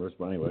combine numbers.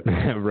 But anyway.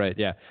 Right.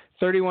 Yeah.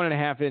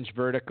 31.5-inch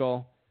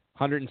vertical,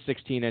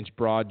 116-inch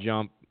broad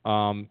jump.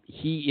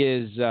 He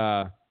is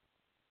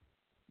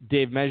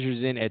Dave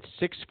measures in at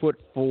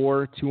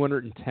 6'4",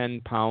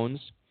 210 pounds.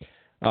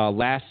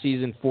 Last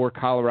season for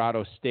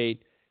Colorado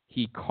State,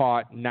 he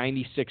caught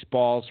 96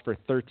 balls for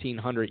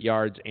 1,300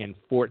 yards and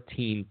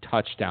 14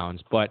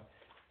 touchdowns.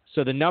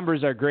 So the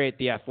numbers are great.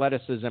 The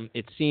athleticism,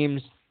 it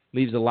seems,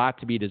 leaves a lot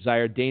to be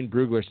desired. Dane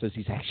Brugler says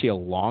he's actually a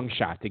long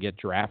shot to get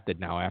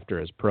drafted now after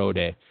his pro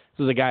day.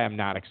 This is a guy I'm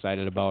not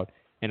excited about,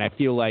 and I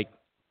feel like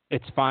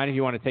it's fine if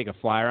you want to take a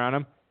flyer on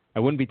him. I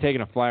wouldn't be taking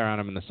a flyer on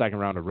him in the second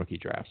round of rookie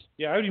drafts.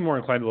 Yeah, I would be more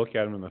inclined to look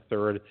at him in the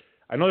third.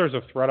 I know there's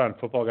a thread on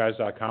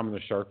footballguys.com in the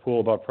Shark Pool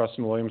about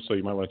Preston Williams, so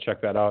you might want to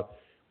check that out.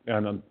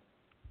 And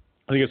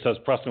I think it says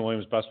Preston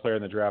Williams, best player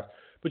in the draft.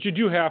 But you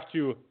do have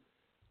to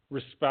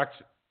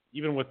respect,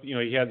 even with,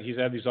 he's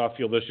had these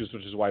off-field issues,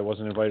 which is why he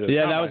wasn't invited.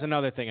 Yeah, that was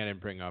another thing I didn't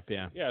bring up,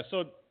 yeah. Yeah,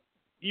 so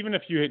even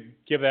if you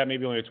give that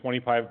maybe only a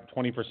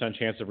 20%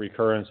 chance of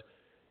recurrence,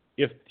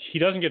 if he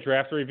doesn't get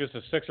drafted, or if it's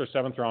a 6th or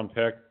 7th round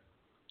pick,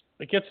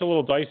 it gets a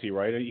little dicey,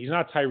 right? He's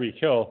not Tyreek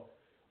Hill,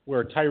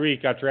 where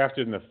Tyreek got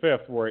drafted in the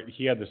 5th, where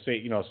he had the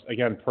same,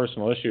 again,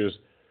 personal issues.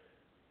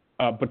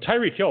 But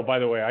Tyreek Hill, by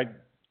the way,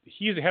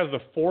 he has the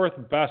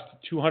 4th best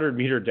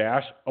 200-meter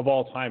dash of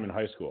all time in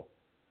high school,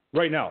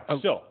 right now.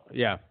 Still,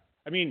 yeah.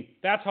 I mean,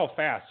 that's how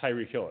fast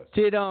Tyreek Hill is.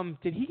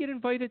 Did he get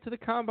invited to the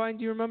combine?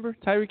 Do you remember?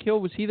 Tyreek Hill,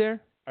 was he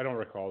there? I don't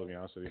recall, to be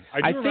honest with you.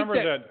 I do remember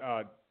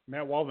that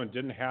Matt Waldman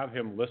didn't have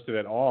him listed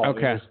at all.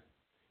 Okay. It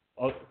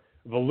was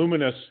a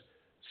voluminous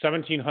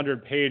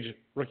 1,700-page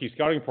rookie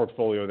scouting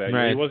portfolio that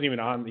year. He wasn't even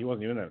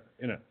in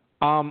it.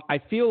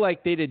 I feel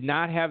like they did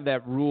not have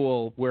that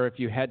rule where if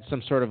you had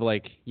some sort of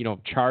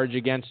charge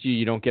against you,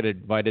 you don't get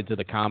invited to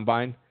the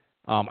combine.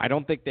 I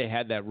don't think they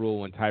had that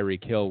rule when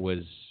Tyreek Hill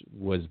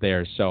was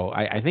there. So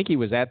I think he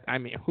was at. I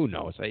mean, who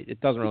knows?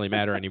 It doesn't really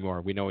matter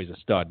anymore. We know he's a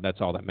stud.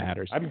 That's all that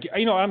matters.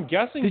 I'm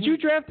guessing. Did you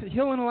draft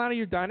Hill in a lot of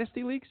your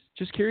dynasty leagues?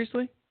 Just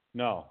curiously.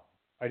 No.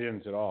 I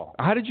didn't at all.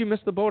 How did you miss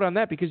the boat on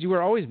that? Because you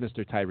were always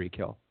Mr. Tyreek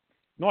Hill.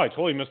 No, I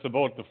totally missed the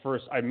boat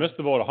I missed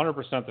the boat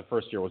 100% the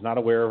first year. Was not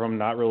aware of him,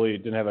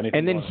 didn't have anything.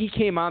 And then going. he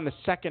came on the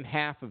second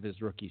half of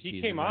his rookie season.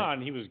 He came right?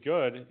 on, he was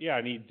good. Yeah,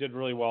 and he did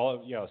really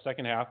well. Yeah,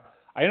 second half.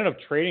 I ended up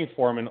trading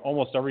for him in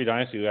almost every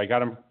dynasty league. I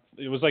got him.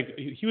 It was like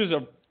he was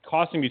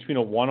costing between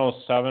a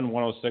 107,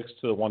 106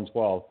 to the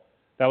 112.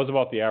 That was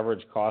about the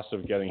average cost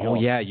of getting him. Oh,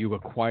 yeah, you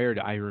acquired.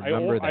 I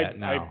remember that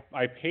now.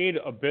 I paid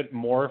a bit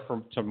more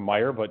to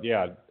Meyer, but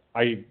yeah,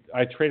 I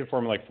traded for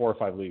him in like 4 or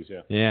 5 leagues, yeah.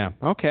 Yeah,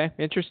 okay.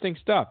 Interesting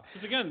stuff.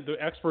 Because, again, the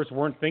experts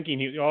weren't thinking,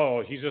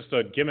 he's just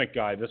a gimmick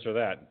guy, this or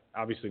that.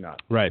 Obviously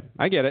not. Right.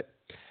 I get it.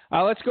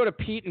 Let's go to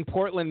Pete in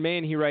Portland,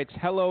 Maine. He writes,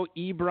 hello,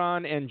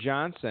 Ebron and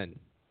Johnson.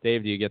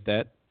 Dave, do you get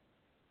that?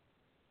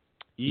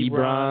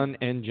 Ebron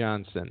and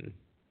Johnson.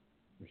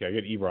 Okay, I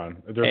get Ebron.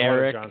 There's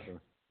Eric,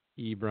 Johnson.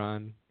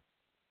 Ebron,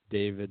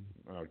 David,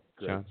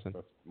 Johnson.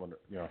 I'm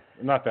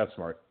not that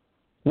smart.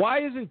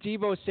 Why isn't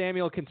Deebo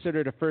Samuel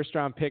considered a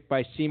first-round pick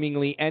by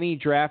seemingly any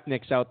draft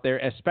nicks out there,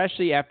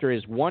 especially after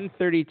his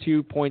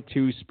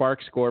 132.2 Spark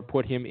score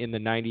put him in the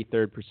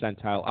 93rd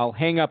percentile? I'll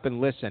hang up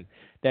and listen.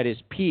 That is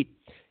Pete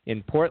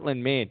in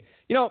Portland, Maine.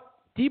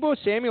 Deebo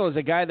Samuel is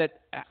a guy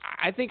that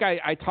I think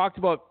I talked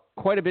about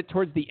quite a bit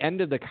towards the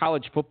end of the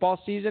college football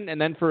season,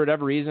 and then for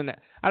whatever reason,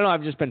 I don't know,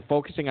 I've just been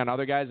focusing on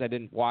other guys I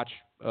didn't watch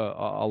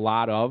a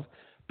lot of.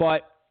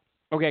 But,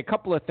 okay, a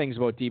couple of things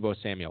about Deebo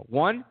Samuel.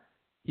 One,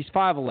 he's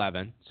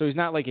 5'11", so he's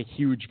not like a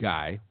huge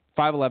guy.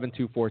 5'11",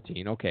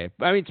 214, okay.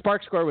 I mean,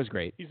 Spark score was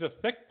great. He's a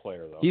thick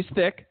player, though. He's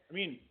thick. I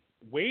mean,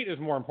 weight is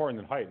more important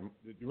than height.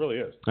 It really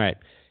is. All right.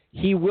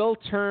 He will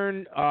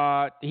turn,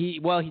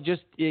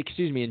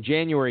 in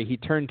January, he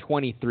turned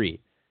 23.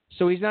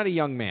 So he's not a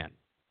young man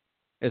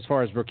as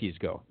far as rookies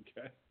go.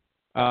 Okay.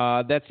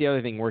 That's the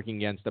other thing working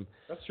against him.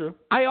 That's true.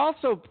 I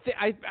also,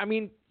 I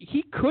mean,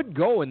 he could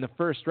go in the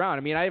first round.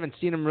 I mean, I haven't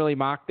seen him really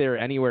mock there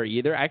anywhere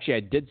either. Actually, I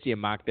did see him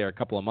mock there a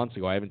couple of months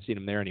ago. I haven't seen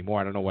him there anymore.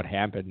 I don't know what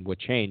happened, what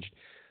changed.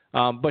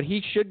 But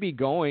he should be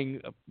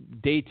going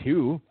day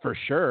 2 for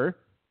sure. I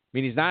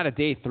mean, he's not a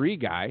day 3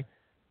 guy.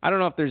 I don't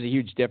know if there's a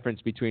huge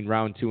difference between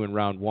round 2 and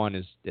round 1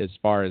 as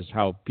far as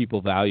how people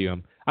value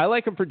him. I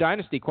like him for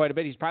Dynasty quite a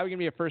bit. He's probably going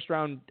to be a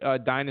first-round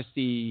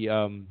Dynasty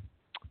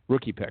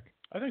rookie pick.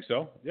 I think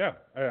so, yeah.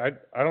 I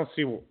don't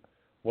see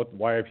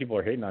why people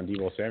are hating on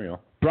Deebo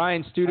Samuel.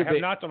 Brian Studebaker. I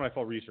have not done my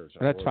full research.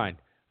 That's fine.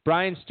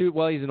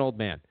 He's an old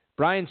man.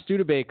 Brian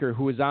Studebaker,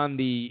 who was on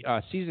the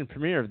season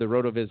premiere of the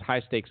RotoViz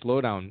High Stakes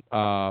Lowdown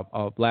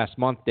of last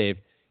month, Dave,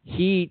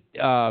 he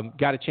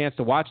got a chance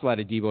to watch a lot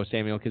of Deebo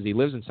Samuel because he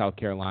lives in South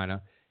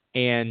Carolina,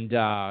 and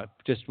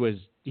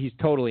he's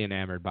totally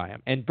enamored by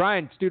him. And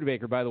Brian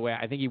Studebaker, by the way,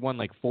 I think he won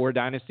like 4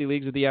 dynasty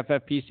leagues with the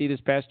FFPC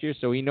this past year,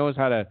 so he knows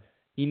how to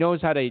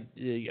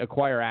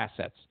acquire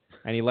assets,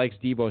 and he likes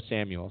Deebo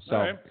Samuel.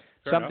 So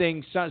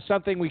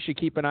something we should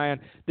keep an eye on.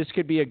 This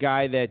could be a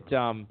guy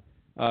that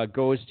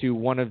goes to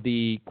one of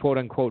the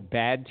quote-unquote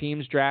bad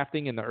teams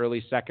drafting in the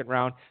early second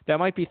round that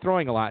might be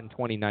throwing a lot in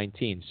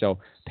 2019. So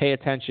pay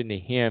attention to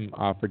him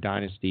for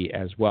Dynasty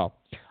as well.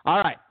 All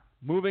right,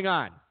 moving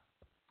on.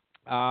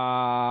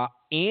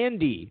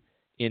 Andy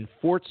in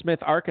Fort Smith,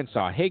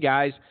 Arkansas. Hey,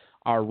 guys,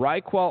 are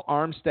Raquel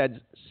Armstead's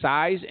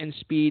size and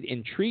speed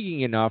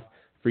intriguing enough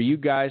for you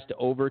guys to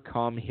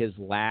overcome his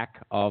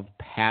lack of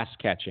pass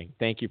catching?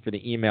 Thank you for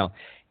the email.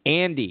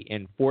 Andy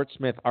in Fort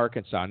Smith,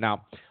 Arkansas.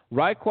 Now,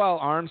 Raquel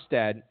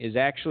Armstead is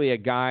actually a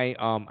guy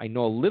I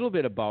know a little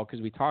bit about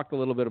because we talked a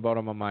little bit about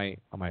him on my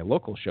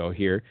local show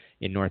here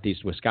in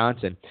Northeast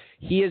Wisconsin.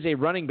 He is a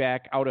running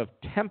back out of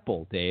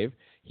Temple, Dave.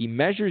 He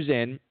measures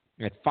in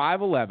at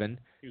 5'11".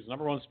 He was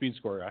number 1 speed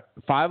scorer guy.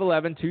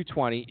 5'11",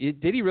 220.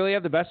 Did he really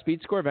have the best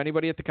speed score of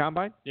anybody at the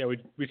Combine? Yeah,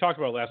 we talked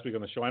about it last week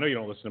on the show. I know you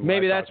don't listen to me.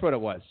 Maybe that's what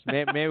it was.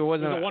 Maybe it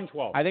wasn't. It was a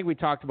 112. I think we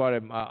talked about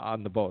him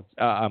on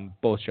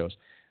both shows.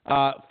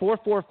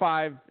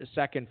 4.45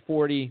 second,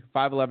 40,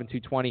 5'11",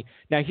 220.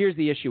 Now, here's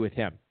the issue with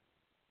him.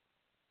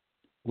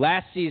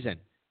 Last season,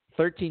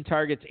 13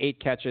 targets, 8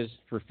 catches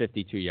for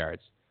 52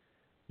 yards.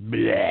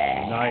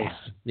 Bleh. Nice.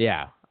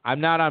 Yeah, I'm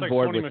not on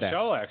board Tony with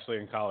Michelle, that. actually,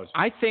 in college.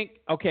 I think,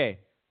 okay.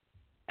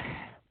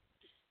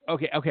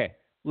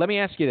 Let me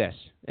ask you this,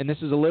 and this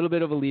is a little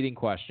bit of a leading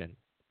question.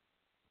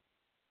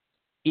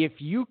 If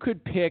you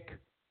could pick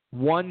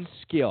one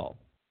skill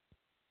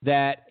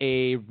that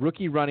a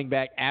rookie running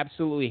back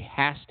absolutely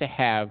has to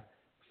have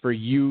for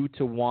you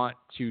to want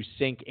to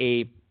sink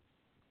a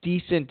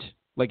decent,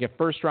 like a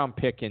first-round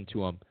pick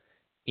into him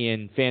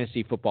in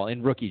fantasy football,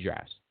 in rookie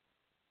drafts,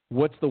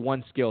 what's the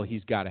one skill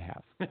he's got to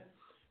have? This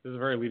is a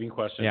very leading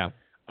question. Yeah.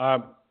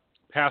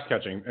 Pass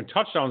catching. And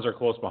touchdowns are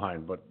close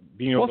behind, but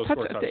being able to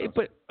score touchdowns.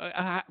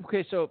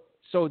 Okay,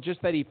 so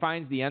just that he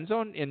finds the end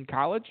zone in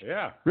college?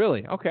 Yeah.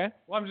 Really? Okay.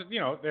 Well, I'm just, they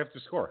have to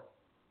score.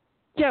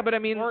 Yeah, but I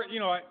mean... Or,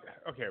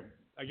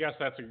 I guess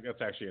that's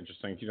actually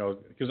interesting,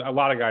 because a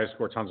lot of guys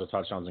score tons of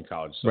touchdowns in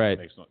college. So right.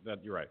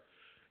 You're right.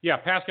 Yeah,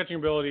 pass catching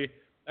ability.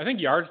 I think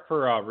yards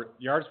per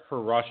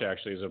rush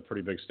actually is a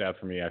pretty big stat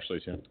for me actually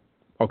too.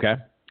 Okay,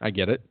 I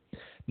get it.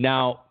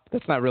 Now,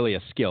 that's not really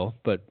a skill,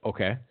 but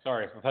okay.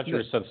 Sorry, I thought you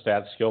were said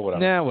stat skill.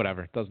 Whatever. Nah,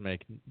 whatever. Doesn't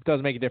make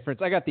a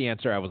difference. I got the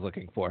answer I was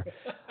looking for.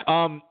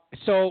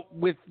 So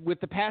with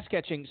the pass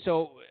catching,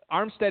 so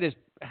Armstead is.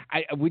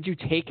 Would you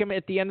take him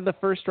at the end of the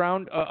first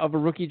round of a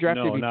rookie draft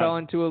if he fell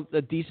into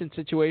a decent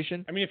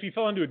situation? I mean, if he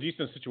fell into a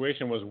decent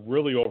situation, was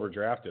really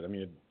overdrafted. I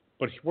mean,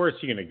 but where is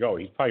he going to go?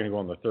 He's probably going to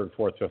go in the third,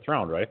 fourth, fifth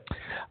round, right?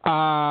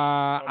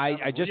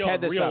 I just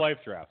had this real life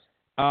drafts.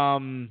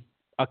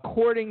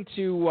 According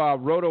to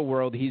Roto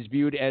World, he's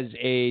viewed as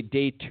a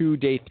day 2,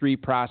 day 3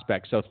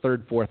 prospect, so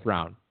third, fourth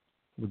round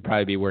would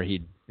probably be where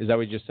he'd. Is that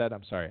what you just said?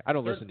 I'm sorry. I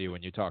don't listen to you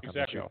when you talk on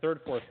the show.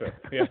 Third, fourth, fifth.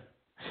 Yeah.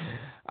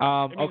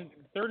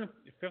 Third and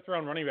fifth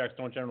round running backs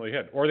don't generally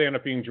hit, or they end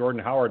up being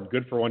Jordan Howard,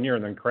 good for 1 year,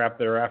 and then crap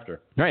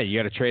thereafter. Right. You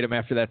got to trade him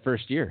after that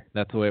first year.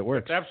 That's the way it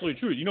works. That's absolutely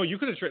true. You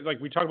could have traded, like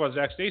we talked about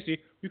Zach Stacy.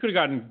 You could have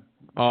gotten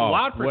a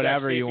lot for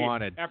whatever Zach Stacy you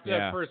wanted after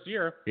that first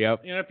year.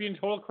 Yep. You end up being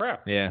total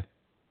crap. Yeah.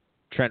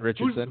 Trent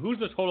Richardson. Who's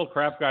the total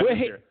crap guy this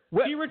year?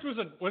 T-Rich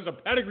was a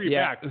pedigree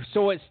back.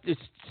 So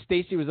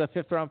Stacy was a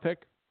fifth round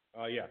pick?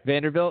 Yeah.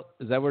 Vanderbilt?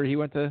 Is that where he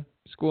went to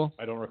school?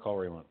 I don't recall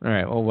where he went. All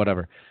right. Well,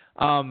 whatever.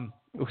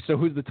 So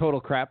who's the total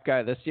crap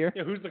guy this year?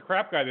 Yeah, who's the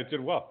crap guy that did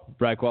well?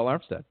 Bragwell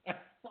Armstead.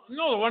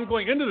 No, the one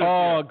going into this year.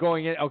 Oh,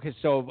 going in. Okay,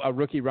 so a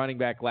rookie running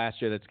back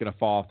last year that's going to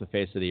fall off the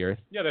face of the earth.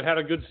 Yeah, that had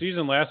a good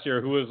season last year.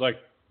 Who was like,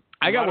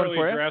 I got one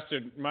for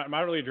you.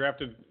 Moderately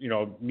drafted,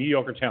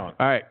 mediocre talent.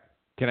 All right,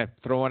 can I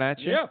throw one at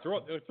you? Yeah,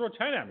 throw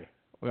 10 at me.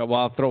 Well,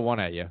 I'll throw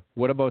one at you.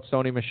 What about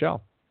Sony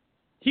Michel?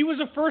 He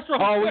was a first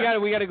round. Oh,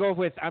 we got to go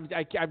with. I'm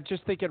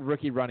just thinking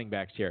rookie running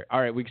backs here.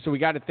 All right, we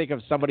got to think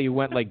of somebody who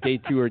went like day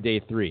 2 or day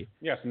 3.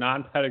 Yes,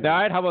 non-pedigree. All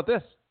right, how about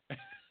this?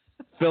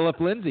 Philip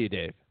Lindsay,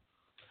 Dave.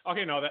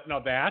 Okay, now that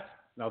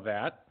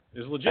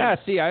is legit. Yeah,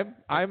 see, I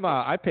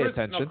pay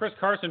attention. No, Chris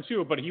Carson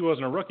too, but he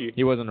wasn't a rookie.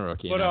 He wasn't a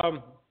rookie. But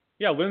no.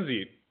 Yeah,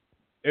 Lindsay,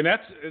 and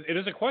it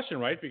is a question,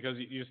 right? Because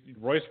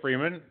Royce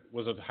Freeman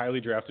was a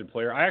highly drafted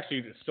player. I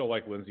actually still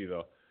like Lindsay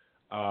though.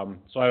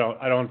 So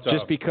I don't.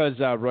 Just because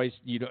Royce,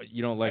 you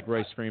don't like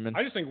Royce Freeman.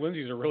 I just think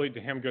Lindsay's a really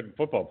damn good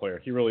football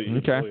player. He really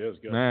is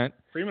good. All right.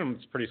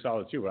 Freeman's pretty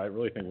solid too, but I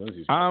really think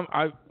Lindsay's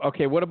good.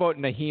 Okay, what about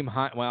Naheem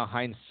Hines? Well,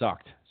 Hines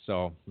sucked,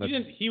 so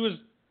he was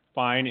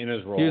fine in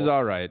his role. He was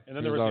all right. And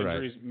then there was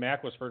injuries. Right.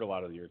 Mac was hurt a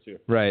lot of the year too.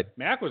 Right.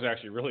 Mac was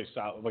actually really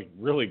solid, like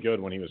really good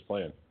when he was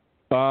playing.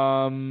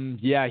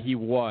 Yeah, he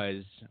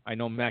was. I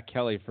know Matt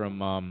Kelly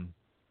from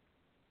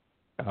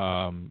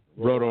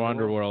Roto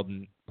Underworld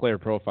and Player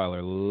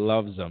Profiler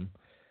loves him.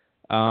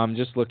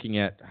 Just looking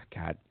at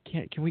God,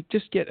 can we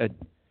just get a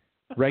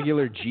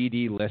regular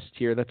GD list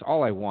here? That's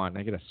all I want.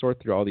 I got to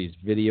sort through all these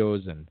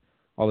videos and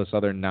all this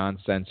other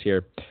nonsense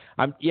here.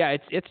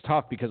 It's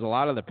tough because a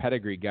lot of the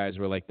pedigree guys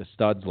were like the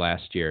studs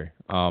last year.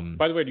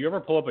 By the way, do you ever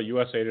pull up a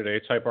USA Today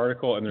type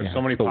article and there's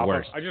so many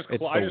pop-ups? I just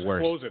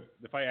close it.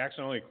 If I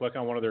accidentally click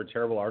on one of their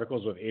terrible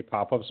articles with 8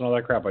 pop-ups and all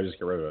that crap, I just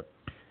get rid of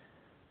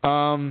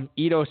it.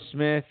 Ito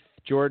Smith,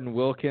 Jordan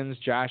Wilkins,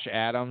 Josh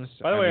Adams.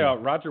 By the way,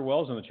 Roger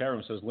Wells in the chat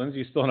room says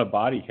Lindsay's still in a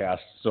body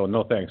cast, so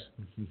no thanks.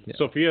 Yeah.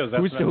 Sophia,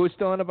 who's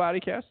still in a body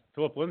cast?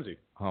 Philip Lindsay.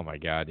 Oh my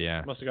God,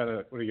 yeah. Must have got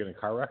what did he get in a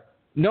car wreck?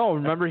 No,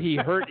 remember he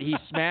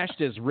smashed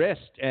his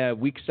wrist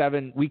week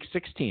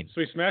 16.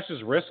 So he smashed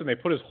his wrist and they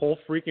put his whole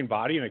freaking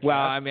body in a cast? Well,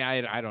 I mean,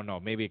 I don't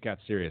know. Maybe it got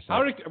serious.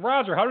 How did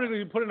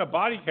he put in a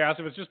body cast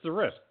if it's just the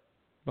wrist?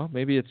 Well,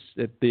 maybe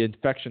the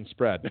infection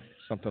spread,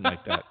 something like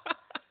that.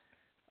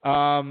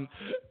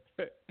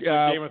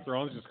 Game of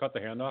Thrones just cut the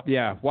hand off?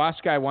 Yeah.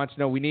 Wasp Guy wants to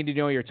know, we need to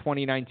know your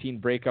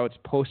 2019 breakouts,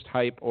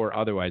 post-hype or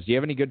otherwise. Do you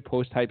have any good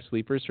post-hype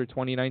sleepers for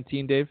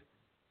 2019, Dave?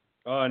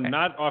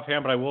 Not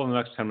offhand, but I will in the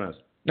next 10 minutes.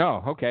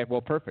 No, okay.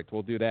 Well, perfect.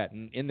 We'll do that.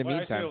 And in the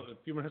meantime, a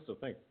few minutes to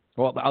think.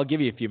 Well, I'll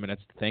give you a few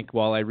minutes to think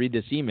while I read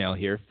this email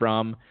here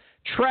from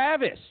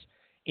Travis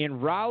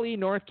in Raleigh,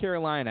 North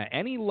Carolina.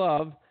 Any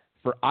love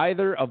for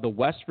either of the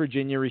West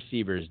Virginia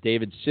receivers,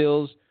 David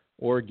Sills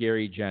or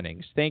Gary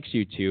Jennings? Thanks,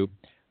 you two.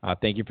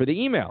 Thank you for the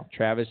email,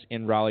 Travis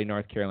in Raleigh,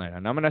 North Carolina.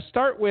 And I'm going to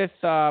start with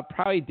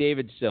probably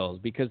David Sills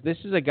because this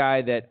is a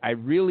guy that I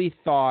really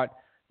thought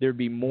there'd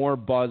be more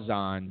buzz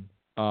on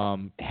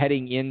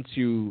heading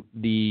into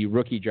the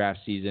rookie draft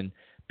season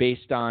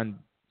based on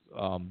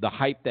the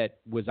hype that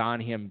was on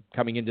him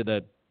coming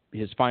into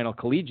his final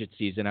collegiate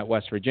season at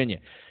West Virginia.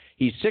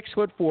 He's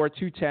 6'4",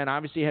 210.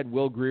 Obviously had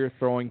Will Grier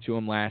throwing to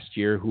him last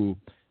year, who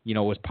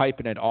was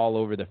piping it all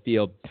over the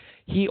field.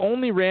 He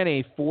only ran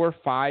a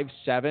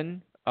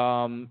 4.57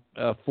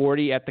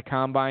 40 at the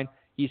combine.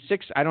 He's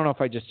 6. I don't know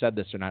if I just said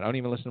this or not. I don't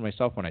even listen to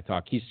myself when I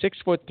talk. He's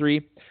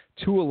 6'3",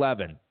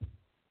 211.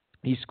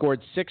 He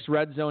scored 6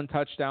 red zone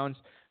touchdowns,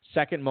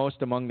 second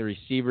most among the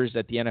receivers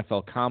at the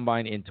NFL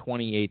Combine in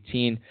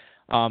 2018.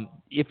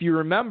 If you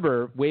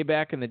remember, way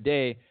back in the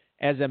day,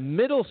 as a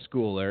middle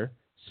schooler,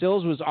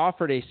 Sills was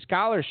offered a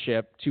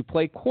scholarship to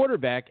play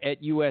quarterback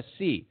at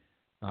USC.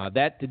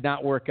 That did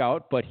not work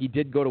out, but he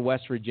did go to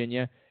West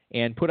Virginia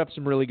and put up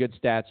some really good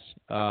stats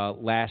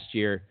last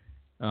year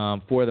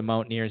for the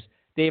Mountaineers.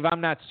 Dave, I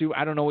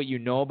don't know what you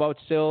know about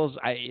Sills.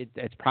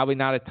 It's probably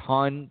not a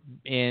ton,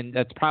 and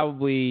that's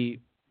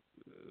probably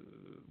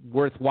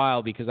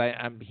worthwhile because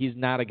he's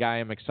not a guy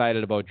I'm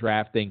excited about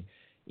drafting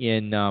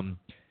in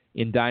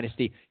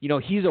Dynasty. You know,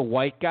 he's a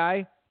white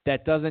guy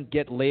that doesn't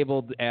get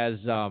labeled as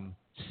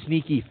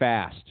sneaky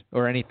fast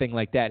or anything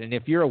like that. And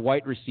if you're a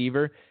white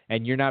receiver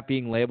and you're not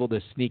being labeled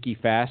as sneaky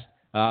fast,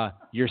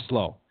 you're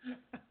slow.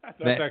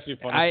 That's actually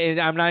funny.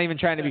 I'm not even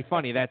trying to be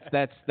funny.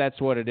 That's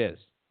what it is.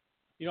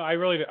 You know, I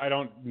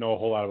don't know a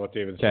whole lot about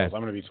David Sills.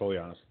 I'm going to be totally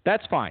honest.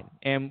 That's fine,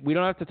 and we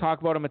don't have to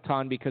talk about him a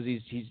ton because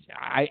he's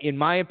in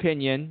my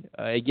opinion,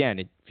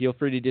 again, feel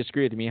free to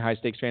disagree with me.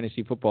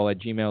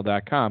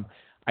 highstakesfantasyfootball@gmail.com.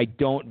 I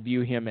don't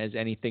view him as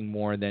anything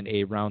more than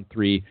a round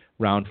 3,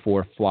 round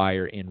 4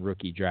 flyer in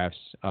rookie drafts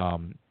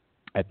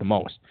at the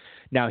most.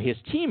 Now, his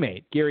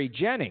teammate Gary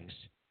Jennings,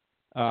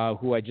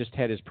 who I just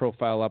had his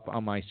profile up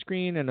on my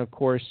screen, and of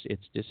course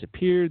it's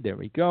disappeared. There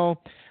we go.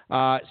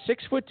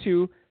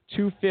 6'2",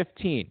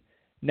 215.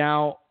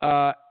 Now,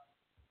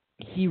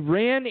 he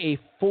ran a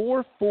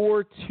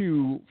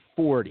 4.42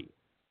 40.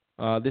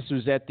 This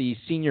was at the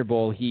Senior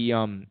Bowl. He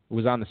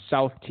was on the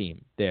South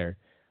team there.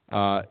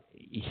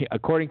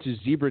 According to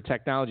Zebra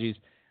Technologies,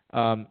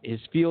 his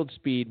field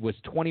speed was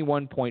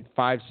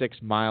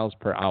 21.56 miles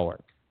per hour.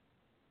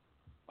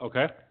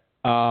 Okay.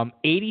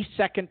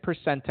 82nd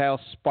percentile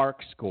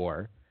spark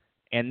score.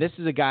 And this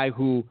is a guy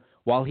who,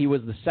 while he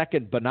was the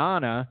second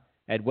banana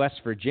at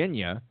West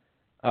Virginia,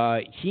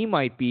 he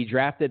might be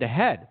drafted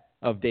ahead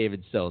of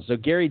David Sills. So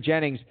Gary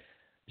Jennings,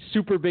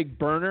 super big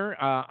burner.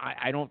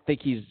 I don't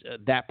think he's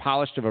that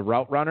polished of a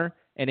route runner.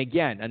 And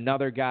again,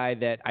 another guy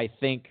that I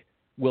think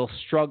will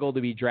struggle to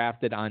be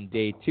drafted on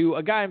day 2.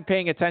 A guy I'm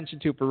paying attention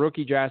to for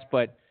rookie drafts,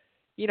 but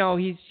you know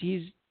he's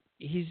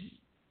going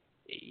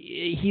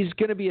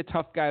to be a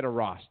tough guy to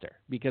roster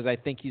because I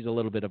think he's a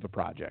little bit of a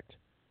project.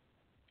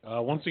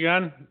 Once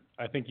again,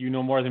 I think you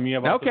know more than me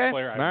about this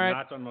player. I've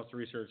not done much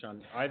research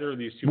on either of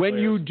these two when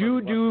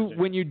players.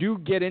 When you do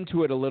get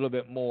into it a little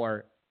bit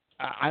more,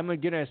 I'm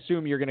going to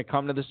assume you're going to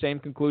come to the same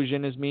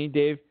conclusion as me,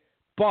 Dave.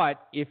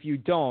 But if you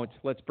don't,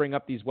 let's bring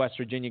up these West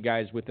Virginia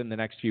guys within the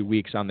next few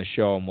weeks on the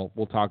show, and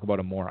we'll talk about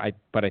them more.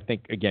 But I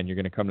think, again, you're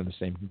going to come to the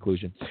same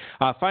conclusion.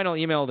 Final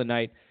email of the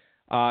night.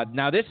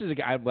 Now, this is a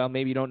guy, well,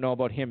 maybe you don't know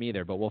about him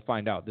either, but we'll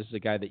find out. This is a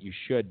guy that you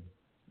should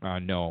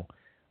know.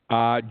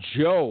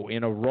 Joe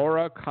in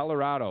Aurora,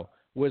 Colorado,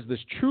 was the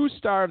true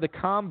star of the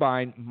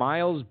Combine,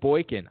 Miles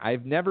Boykin.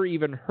 I've never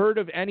even heard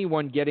of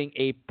anyone getting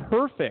a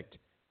perfect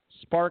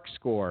spark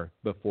score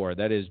before.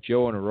 That is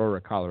Joe in Aurora,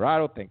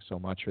 Colorado. Thanks so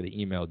much for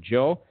the email,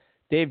 Joe.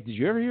 Dave, did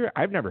you ever hear?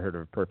 I've never heard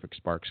of a perfect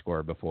spark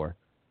score before.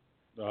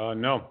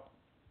 No.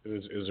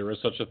 Is there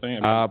such a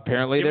thing?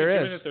 Apparently there is.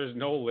 Given that there's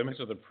no limits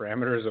of the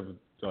parameters of,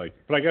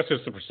 but I guess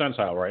it's the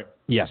percentile, right?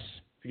 Yes.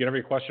 If you get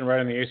every question right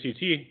on the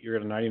ACT, you're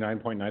at a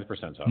 99.9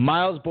 percentile.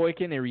 Miles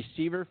Boykin, a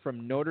receiver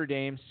from Notre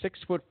Dame,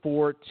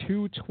 6'4",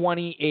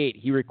 228.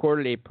 He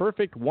recorded a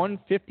perfect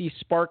 150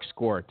 spark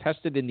score,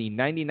 tested in the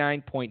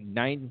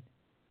 99.9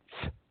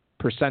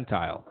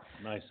 percentile.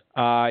 Nice.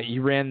 He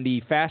ran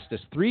the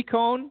fastest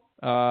 3-cone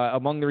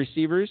among the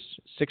receivers,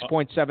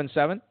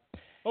 6.77.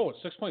 Oh, it's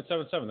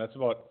 6.77. That's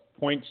about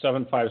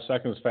 0.75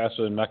 seconds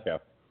faster than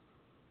Metcalf.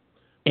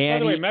 And by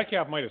the way,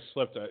 Metcalf might have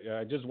slipped.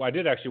 I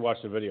did actually watch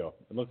the video.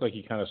 It looked like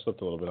he kind of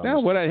slipped a little bit on this.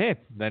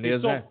 Then he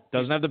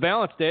doesn't have the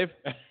balance, Dave.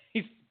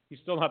 He's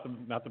still not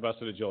the best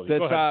at agility.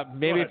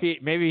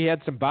 Maybe he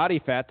had some body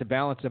fat to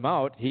balance him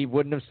out. He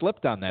wouldn't have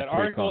slipped on that.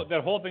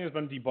 That whole thing has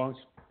been debunked,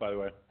 by the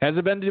way. Has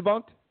it been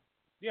debunked?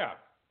 Yeah,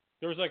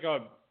 there was a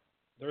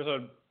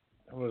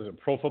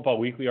Pro Football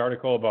Weekly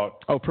article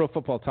about Pro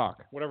Football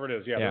Talk, whatever it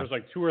is. Yeah, there was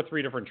like 2 or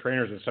 3 different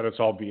trainers that said it's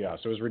all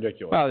BS. It was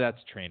ridiculous. Well, that's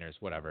trainers,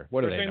 whatever.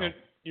 What do they know? That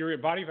your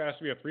body fat has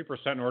to be at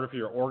 3% in order for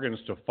your organs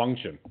to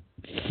function.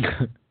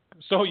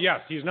 So yes,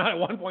 he's not at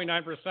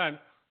 1.9%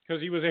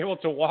 because he was able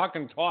to walk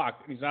and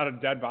talk. And he's not a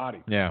dead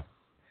body. Yeah.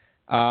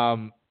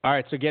 All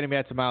right. So getting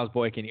back to Miles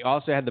Boykin, he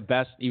also had the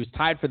best. He was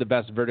tied for the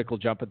best vertical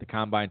jump at the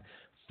Combine,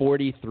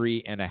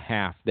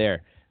 43.5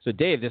 there. So,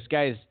 Dave, this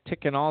guy is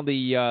ticking all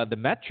the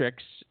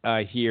metrics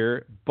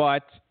here,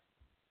 but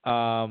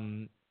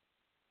I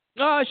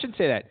shouldn't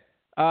say that.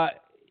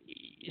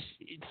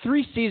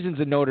 3 seasons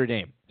in Notre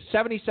Dame,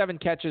 77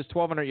 catches,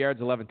 1,200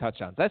 yards, 11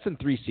 touchdowns. That's in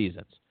 3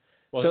 seasons.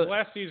 Well, his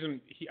last season,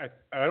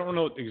 I don't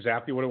know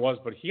exactly what it was,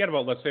 but he had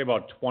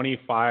about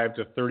 25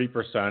 to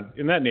 30%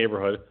 in that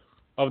neighborhood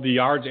of the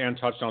yards and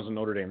touchdowns in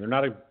Notre Dame. They're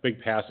not a big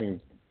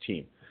passing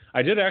team.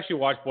 I did actually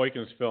watch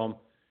Boykin's film.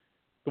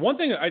 The one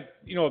thing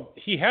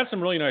he had some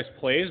really nice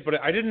plays, but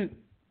I didn't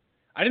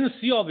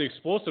see all the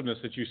explosiveness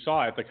that you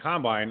saw at the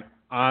Combine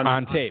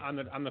on tape on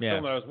the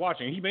film that I was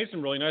watching. He made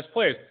some really nice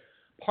plays.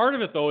 Part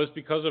of it though is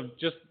because of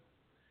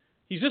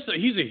he's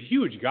a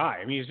huge guy.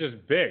 I mean, he's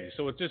just big,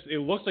 so it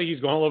looks like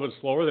he's going a little bit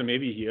slower than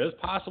maybe he is.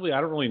 Possibly,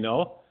 I don't really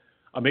know.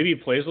 Maybe he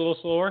plays a little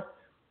slower.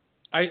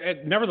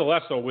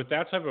 Nevertheless, though, with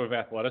that type of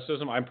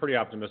athleticism, I'm pretty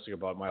optimistic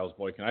about Miles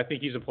Boykin. I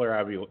think he's a player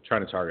I'd be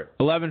trying to target.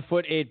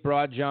 11'8"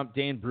 broad jump.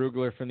 Dane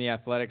Brugler from the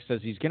Athletics says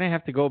he's going to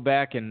have to go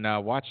back and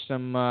watch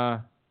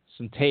some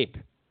tape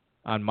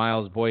on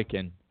Miles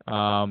Boykin.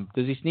 Does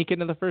he sneak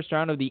into the first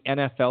round of the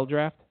NFL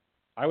draft?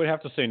 I would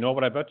have to say no,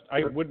 but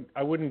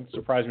I wouldn't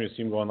surprise me to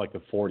see him go in like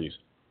the 40s.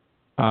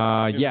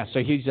 Yeah, so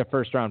he's a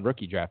first-round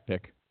rookie draft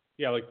pick.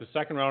 Yeah, like the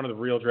second round of the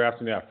real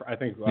draft, and I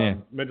think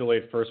mid to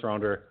late first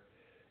rounder.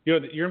 You're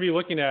going to be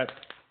looking at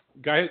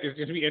guys. It's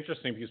going to be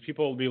interesting because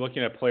people will be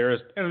looking at players,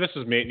 and this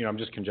is I'm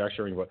just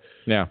conjecturing, but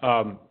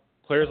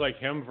players like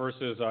him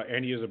versus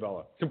Andy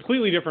Isabella,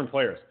 completely different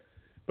players.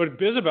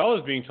 But Isabella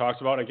is being talked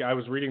about. I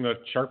was reading the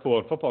Shark Pool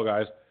of Football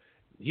Guys.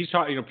 He's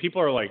talking.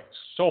 People are like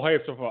so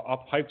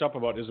hyped up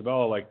about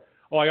Isabella, like,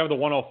 oh, I have the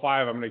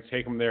 105, I'm going to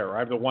take him there. Or I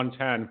have the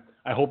 110,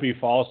 I hope he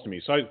falls to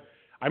me. So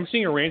I'm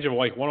seeing a range of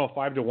like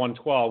 105 to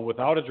 112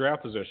 without a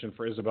draft position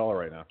for Isabella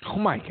right now. Oh,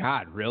 my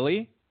God.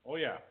 Really? Oh,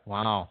 yeah.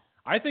 Wow.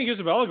 I think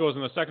Isabella goes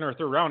in the second or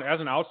third round as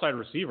an outside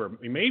receiver,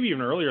 maybe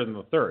even earlier than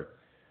the third.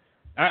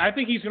 I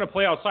think he's going to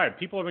play outside.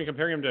 People have been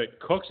comparing him to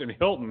Cooks and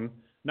Hilton,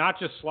 not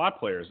just slot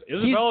players.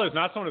 Isabella is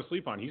not someone to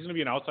sleep on. He's going to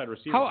be an outside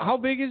receiver. How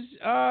big is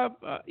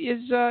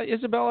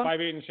Isabella?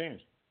 5'8" and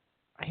change.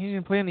 He's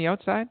going to play on the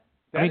outside?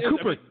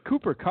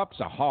 Cooper Kupp's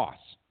a hoss.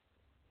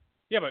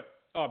 Yeah,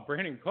 but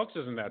Brandon Cooks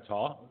isn't that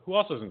tall. Who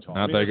else isn't tall?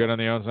 Not that good on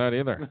the outside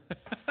either.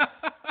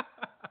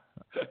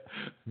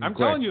 I'm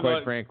telling you,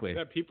 quite frankly,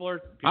 that people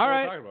are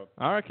right. talking about.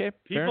 All right, okay.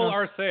 People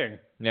are saying.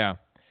 Yeah.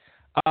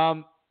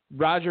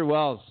 Roger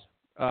Wells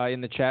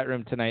in the chat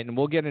room tonight, and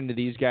we'll get into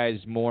these guys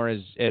more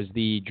as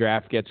the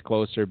draft gets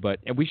closer.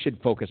 And we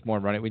should focus more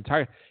on running.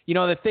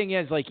 The thing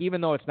is, like,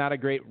 even though it's not a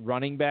great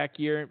running back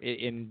year,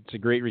 and it's a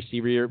great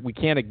receiver year, we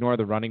can't ignore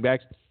the running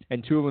backs.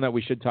 And two of them that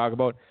we should talk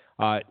about.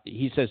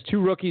 He says 2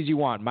 rookies you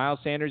want: Miles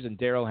Sanders and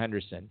Darrell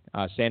Henderson.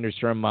 Sanders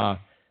from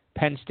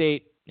Penn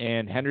State,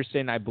 and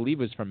Henderson, I believe,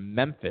 was from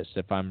Memphis,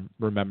 if I'm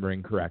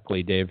remembering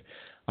correctly, Dave.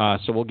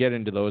 So we'll get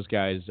into those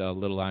guys a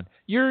little on.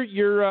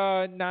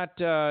 You're not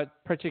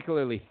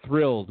particularly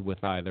thrilled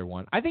with either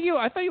one. I thought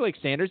you liked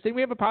Sanders. Didn't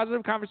we have a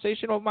positive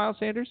conversation about Miles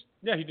Sanders?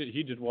 Yeah, he did.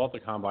 He did well at the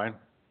combine.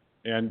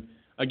 And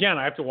again,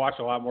 I have to watch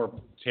a lot more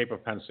tape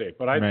of Penn State,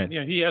 but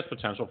he has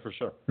potential for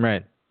sure.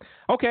 Right.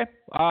 Okay.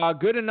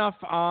 Good enough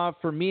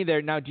for me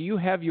there. Now, do you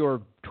have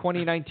your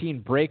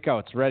 2019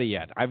 breakouts ready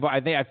yet? I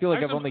feel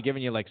like I've only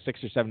given you like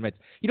 6 or 7 minutes.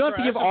 You don't have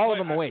to give all of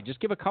them away. Just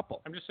give a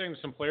couple. I'm just saying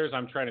some players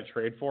I'm trying to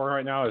trade for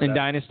right now. In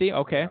Dynasty?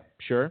 Okay,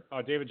 sure.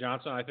 David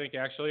Johnson, I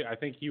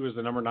think he was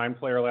the number 9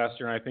 player last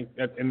year, and I think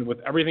and with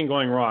everything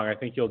going wrong, I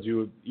think he'll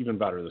do even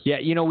better this year.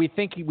 Yeah, we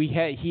think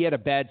he had a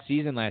bad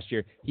season last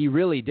year. He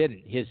really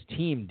didn't. His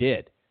team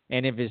did.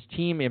 And if his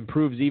team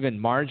improves even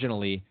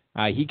marginally,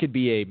 he could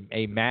be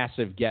a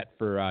massive get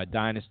for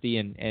Dynasty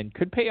and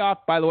could pay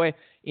off, by the way,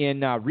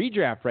 in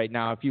redraft right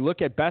now. If you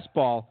look at Best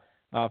Ball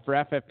for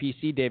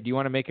FFPC, Dave, do you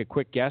want to make a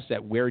quick guess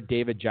at where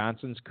David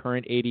Johnson's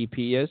current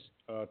ADP is?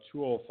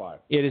 205.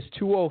 It is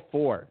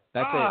 204.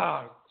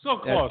 So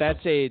close.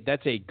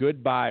 That's a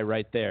good buy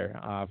right there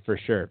for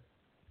sure.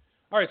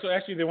 All right, so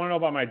actually they want to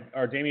know about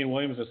our Damian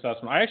Williams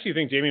assessment. I actually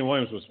think Damian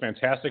Williams was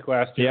fantastic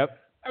last year. Yep.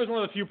 I was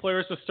one of the few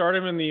players to start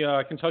him in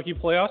the Kentucky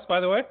playoffs, by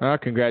the way.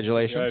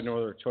 Congratulations. I had no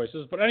other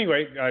choices. But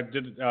anyway, I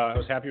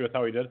was happy with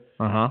how he did.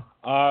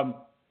 Uh-huh.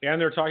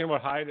 And they're talking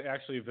about Hyde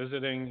actually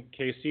visiting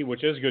KC,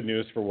 which is good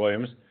news for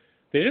Williams.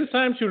 They didn't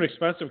sign him to an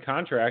expensive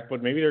contract,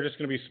 but maybe they're just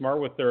going to be smart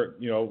with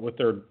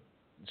their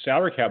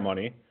salary cap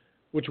money,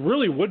 which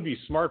really would be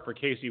smart for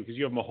KC because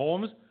you have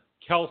Mahomes,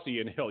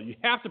 Kelsey, and Hill. You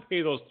have to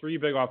pay those 3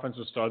 big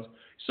offensive studs.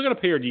 You still got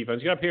to pay your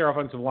defense. You got to pay your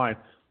offensive line.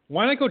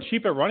 Why not go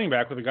cheap at running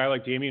back with a guy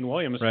like Damian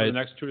Williams for the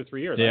next 2 to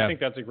 3 years? Yeah. I think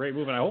that's a great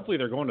move, and hopefully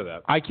they're going to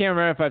that. I can't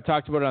remember if I've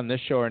talked about it on this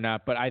show or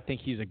not, but I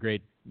think he's a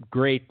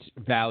great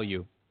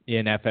value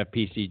in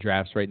FFPC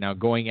drafts right now,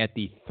 going at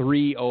the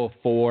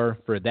 304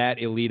 for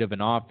that elite of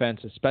an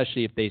offense,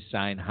 especially if they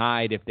sign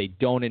Hyde, if they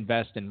don't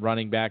invest in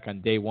running back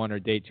on day 1 or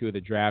day 2 of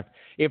the draft.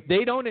 If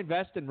they don't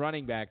invest in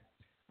running back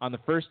on the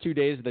first 2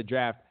 days of the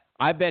draft,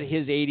 I bet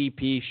his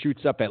ADP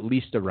shoots up at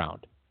least a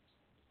round.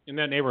 In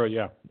that neighborhood,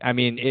 yeah. I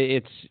mean,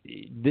 this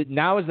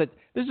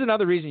is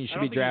another reason you should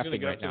be drafting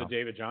right now. I don't think he's going to get up to the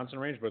David Johnson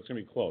range, but it's going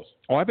to be close.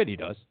 Oh, I bet he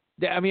does.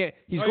 I mean,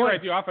 you're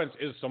right. The offense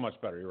is so much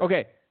better. You're right.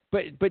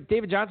 Okay, but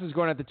David Johnson's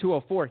going at the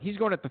 204. He's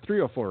going at the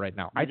 304 right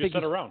now. I think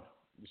around.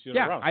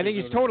 I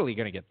think he's totally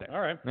going to get there.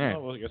 All right.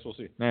 Well, I guess we'll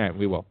see. All right,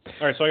 we will.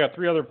 All right, so I got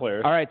 3 other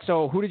players. All right,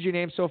 so who did you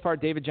name so far?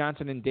 David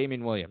Johnson and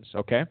Damian Williams.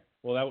 Okay.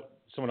 Well,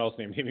 someone else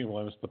named Damian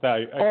Williams, but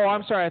that.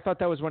 I'm sorry. I thought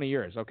that was one of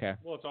yours. Okay.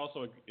 Well,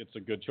 it's a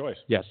good choice.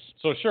 Yes.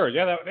 So sure,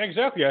 yeah,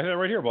 exactly. I had it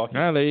right here, Bucky.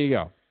 There you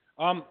go.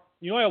 I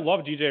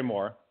love DJ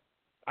Moore.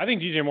 I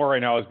think DJ Moore right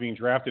now is being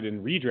drafted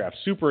in redraft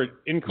super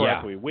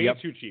incorrectly. Way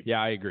too cheap.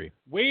 Yeah, I agree.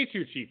 Way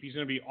too cheap. He's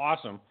going to be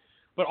awesome.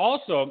 But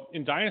also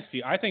in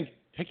Dynasty, I think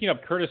picking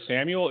up Curtis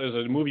Samuel is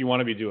a move you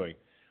want to be doing.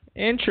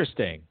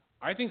 Interesting.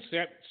 I think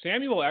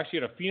Samuel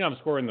actually had a phenom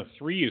score in the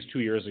 3s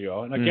 2 years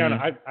ago. And again,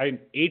 I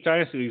 8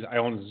 Dynasty leagues. I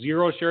own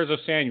 0 shares of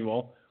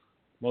Samuel,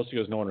 mostly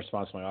because no one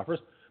responds to my offers.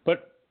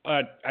 But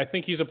I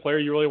think he's a player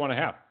you really want to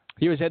have.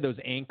 He always had those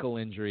ankle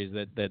injuries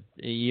that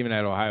even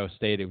at Ohio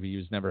State, he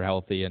was never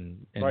healthy and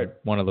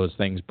one of those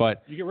things.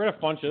 But you get rid of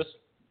Funchess.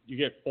 You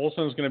get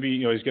Olsen's going to be,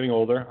 he's getting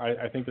older.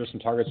 I think there's some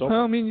targets open.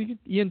 Well, I mean,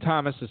 Ian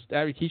Thomas,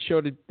 he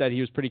showed that he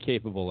was pretty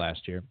capable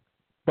last year.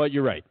 but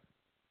you're right.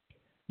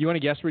 You want to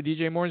guess where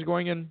DJ Moore is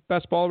going in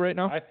best ball right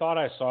now? I thought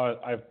I saw it.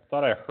 I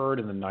thought I heard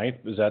in the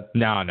 9th. Is that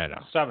No.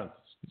 7th?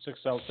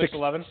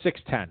 6'11"?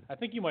 6'10". I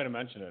think you might have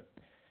mentioned it.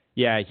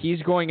 Yeah,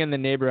 he's going in the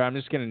neighborhood. I'm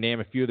just going to name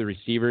a few of the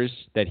receivers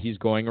that he's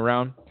going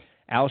around.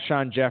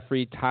 Alshon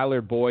Jeffrey,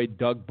 Tyler Boyd,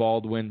 Doug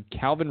Baldwin,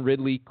 Calvin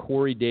Ridley,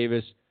 Corey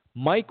Davis,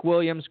 Mike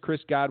Williams, Chris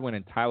Godwin,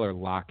 and Tyler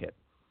Lockett.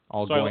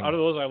 Out of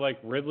those, I like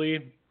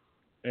Ridley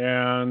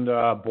and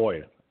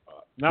Boyd.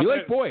 You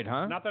like Boyd,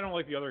 huh? Not that I don't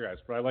like the other guys,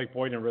 but I like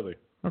Boyd and Ridley.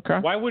 Okay.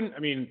 Why wouldn't,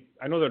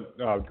 I know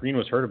that Green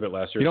was hurt a bit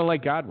last year. You don't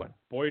like Godwin?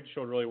 Boyd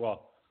showed really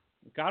well.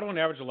 Godwin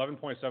averaged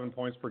 11.7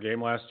 points per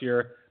game last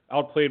year,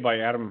 outplayed by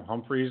Adam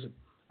Humphries.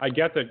 I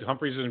get that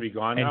Humphries is going to be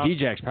gone now. And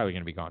Djak's probably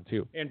going to be gone,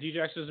 too. And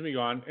Djak's is going to be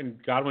gone, and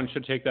Godwin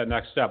should take that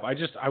next step.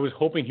 I was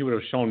hoping he would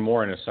have shown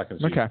more in his second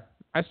season. Okay.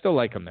 I still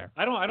like him there.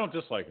 I don't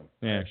dislike him.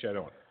 Yeah. Actually, I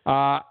don't.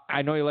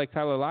 I know you like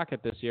Tyler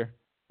Lockett this year.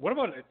 What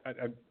about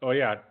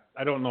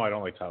I don't know. I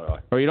don't like Tyler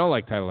Lockett. Oh, you don't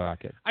like Tyler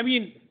Lockett?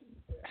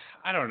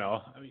 I don't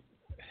know.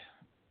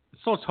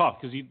 It's so tough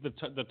because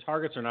the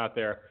targets are not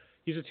there.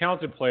 He's a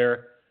talented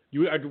player.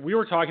 We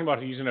were talking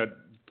about he's going to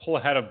pull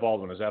ahead of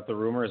Baldwin. Is that the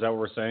rumor? Is that what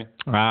we're saying?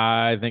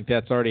 I think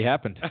that's already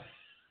happened.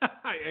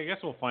 I guess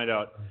we'll find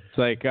out. It's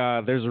like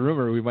there's a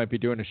rumor we might be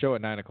doing a show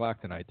at 9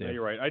 o'clock tonight, Dave. Yeah,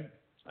 you're right.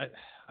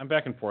 I'm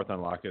back and forth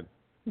on Lockett.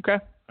 Okay,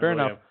 fair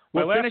enough.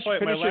 Well,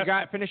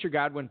 finish your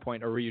Godwin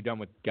point, or were you done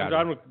with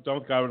Godwin? Done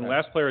with Godwin.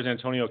 Last player is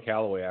Antonio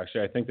Callaway,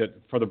 actually. I think that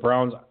for the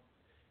Browns,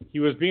 he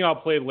was being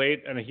outplayed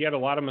late, and he had a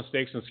lot of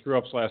mistakes and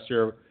screw-ups last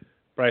year.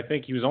 But I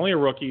think he was only a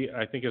rookie.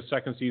 I think his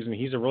second season,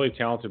 he's a really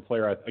talented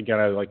player.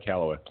 I like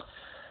Callaway.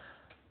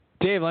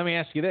 Dave, let me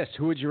ask you this.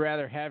 Who would you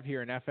rather have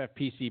here in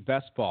FFPC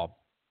Best Ball?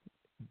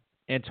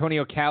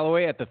 Antonio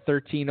Callaway at the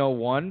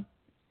 1301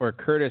 or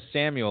Curtis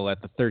Samuel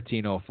at the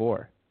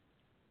 1304?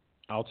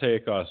 I'll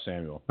take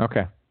Samuel.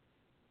 Okay.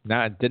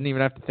 Didn't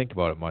even have to think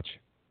about it much.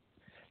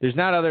 There's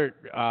not other...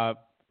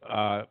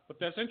 but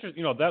that's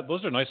interesting.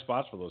 Those are nice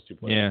spots for those two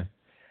players.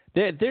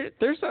 Yeah.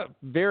 There's a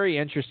very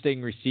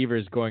interesting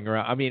receivers going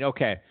around.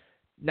 Okay.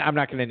 I'm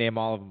not going to name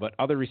all of them, but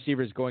other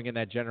receivers going in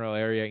that general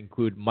area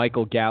include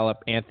Michael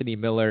Gallup, Anthony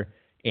Miller,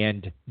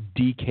 and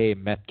DK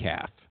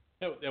Metcalf.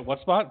 At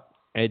what spot?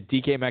 And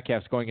DK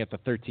Metcalf's going at the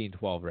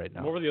 13-12 right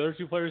now. What were the other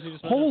two players you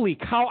just mentioned? Holy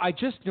cow, I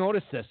just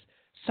noticed this.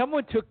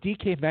 Someone took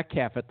DK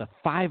Metcalf at the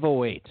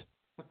 508.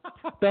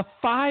 The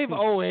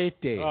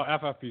 508, Dave. Oh,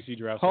 FFPC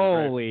draft.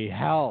 Holy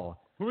hell.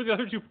 Who were the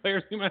other two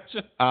players you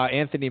mentioned?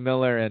 Anthony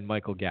Miller and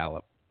Michael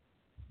Gallup.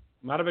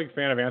 Not a big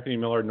fan of Anthony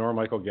Miller nor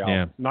Michael Gallup.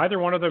 Yeah. Neither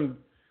one of them,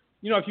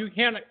 if you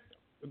can't,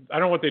 I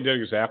don't know what they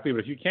did exactly, but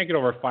if you can't get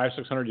over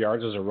 500-600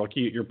 yards as a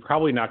rookie, you're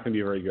probably not going to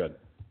be very good.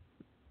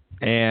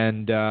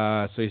 And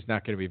so he's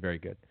not going to be very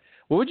good.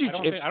 What would you?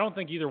 I don't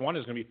think either one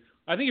is going to be.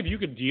 I think if you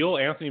could deal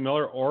Anthony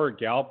Miller or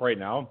Gallup right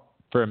now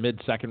for a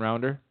mid-second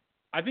rounder,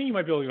 I think you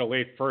might be able to get a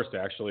late first.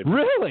 Actually,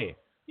 really?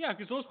 Yeah,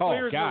 because those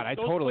players. Oh God, I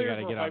totally got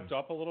to get hyped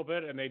up a little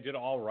bit, and they did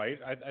all right.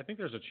 I think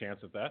there's a chance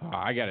at that. Oh,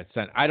 I got it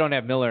sent. I don't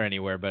have Miller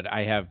anywhere, but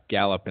I have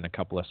Gallup in a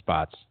couple of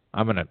spots.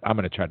 I'm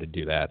gonna try to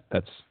do that.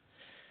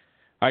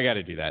 I got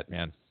to do that,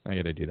 man. I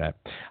got to do that.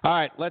 All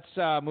right, let's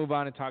move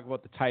on and talk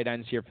about the tight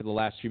ends here for the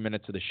last few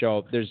minutes of the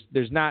show.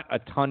 There's not a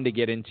ton to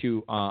get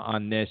into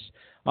on this.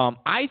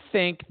 I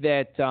think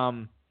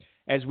that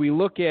as we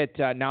look at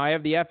now, I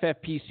have the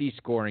FFPC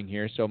scoring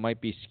here, so it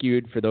might be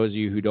skewed for those of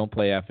you who don't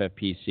play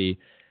FFPC.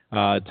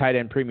 Tight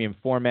end premium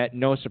format.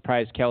 No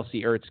surprise,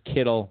 Kelsey, Ertz,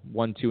 Kittle,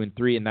 1, 2, and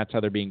 3, and that's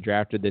how they're being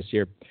drafted this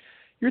year.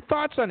 Your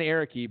thoughts on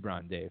Eric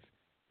Ebron, Dave?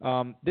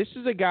 This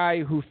is a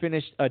guy who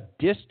finished a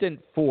distant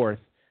fourth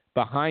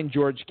behind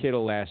George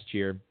Kittle last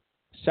year.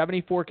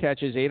 74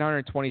 catches,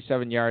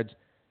 827 yards,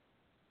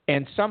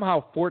 and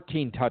somehow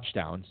 14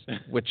 touchdowns,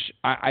 which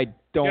I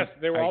don't... Yes,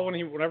 they were all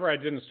whenever I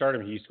didn't start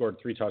him, he scored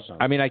 3 touchdowns.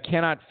 I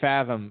cannot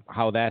fathom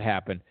how that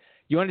happened.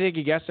 You want to take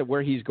a guess at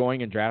where he's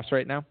going in drafts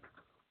right now?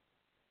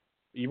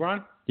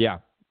 Ebron? Yeah.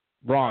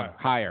 Wrong.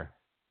 Higher.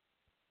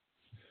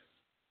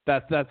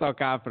 That's how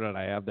confident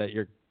I am that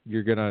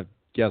you're gonna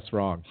guess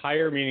wrong.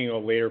 Higher meaning a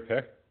later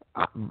pick?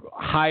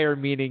 Higher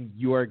meaning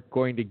you are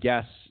going to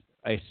guess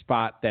a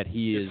spot that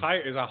he is.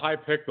 Is a high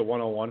pick the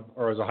 101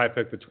 or is a high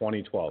pick the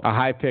 2012? A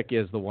high pick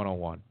is the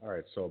 101. All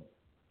right, so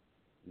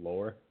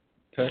lower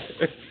pick?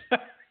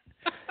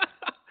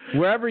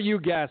 Wherever you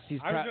guess,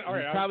 he's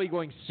probably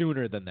going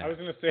sooner than that. I was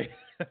going to say,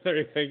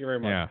 thank you very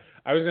much. Yeah.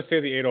 I was going to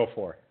say the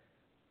 804.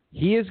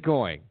 He is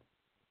going.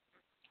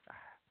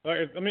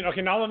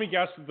 Now let me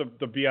guess the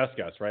BS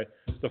guess, right?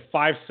 The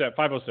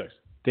 506.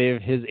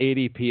 Dave, his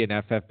ADP in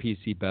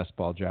FFPC best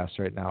ball drafts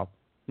right now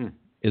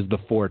is the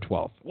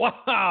 412.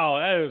 Wow,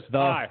 that is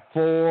high.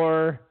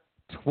 The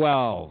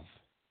 412.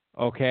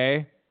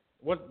 Okay?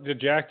 What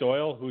did Jack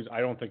Doyle, who's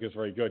I don't think is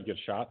very good, get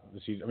shot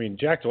this season?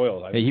 Jack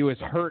Doyle. He was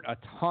hurt a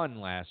ton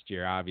last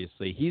year,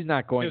 obviously. He's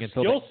not going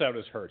until... His skill set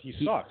is hurt. He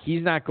sucks.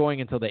 He's not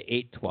going until the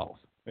 812.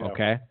 Yeah,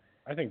 okay?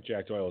 I think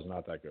Jack Doyle is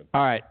not that good.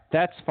 All right,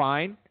 that's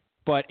fine.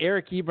 But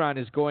Eric Ebron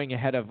is going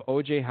ahead of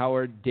O.J.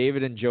 Howard,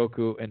 David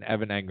Njoku, and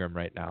Evan Engram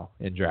right now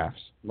in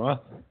drafts.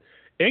 Well,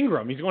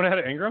 Ingram? He's going ahead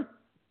of Ingram?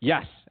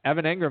 Yes,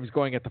 Evan Ingram's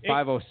going at the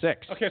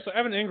 506. Okay, so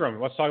Evan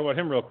Ingram, let's talk about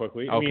him real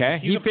quickly. Okay,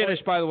 he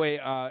finished, by the way,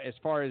 as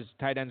far as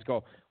tight ends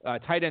go,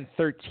 tight end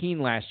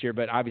 13 last year,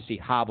 but obviously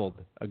hobbled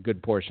a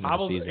good portion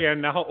of the season.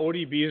 And now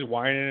ODB is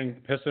whining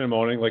and pissing and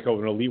moaning like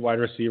an elite wide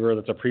receiver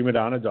that's a prima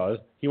donna does.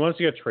 He wants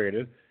to get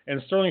traded,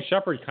 and Sterling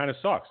Shepard kind of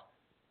sucks.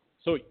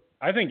 So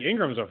I think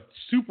Ingram's a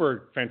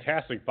super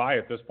fantastic buy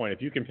at this point.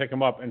 If you can pick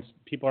him up and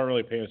people aren't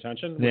really paying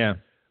attention,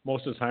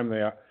 most of the time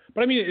they are.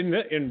 But I mean,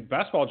 in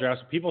basketball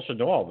drafts, people should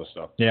know all this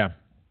stuff. Yeah.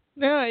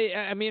 No,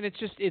 I mean,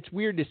 it's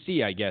weird to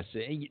see, I guess.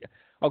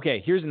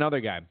 Okay, here's another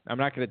guy.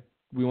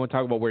 We won't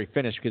talk about where he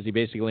finished because he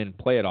basically didn't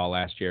play at all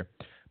last year.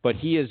 But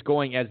he is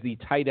going as the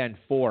tight end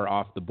 4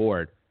 off the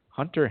board.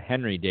 Hunter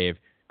Henry, Dave,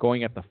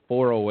 going at the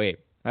 408.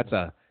 That's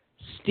a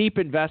steep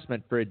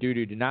investment for a dude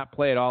who did not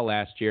play at all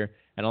last year.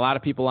 And a lot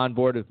of people on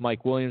board with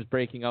Mike Williams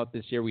breaking out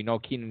this year. We know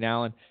Keenan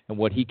Allen and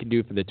what he can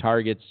do for the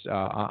targets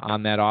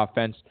on that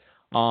offense.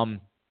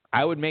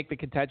 I would make the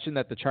contention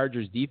that the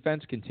Chargers'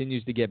 defense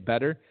continues to get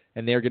better,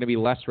 and they're going to be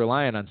less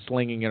reliant on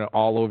slinging it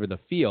all over the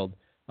field.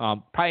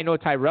 Probably no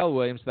Tyrell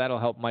Williams, so that'll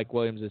help Mike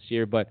Williams this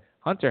year. But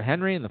Hunter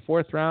Henry in the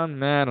 4th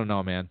round, I don't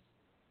know, man.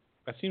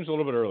 That seems a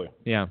little bit early.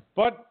 Yeah.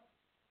 But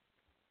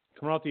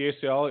coming out the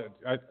ACL,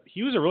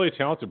 he was a really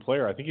talented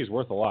player. I think he's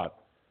worth a lot.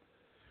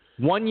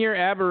 1-year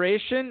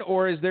aberration,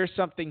 or is there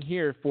something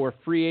here for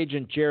free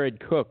agent Jared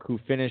Cook, who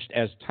finished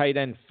as tight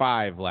end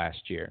 5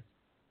 last year?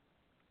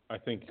 I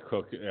think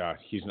Cook, I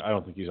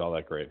don't think he's all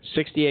that great.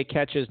 68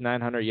 catches,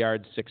 900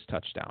 yards, 6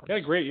 touchdowns. He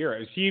had a great year.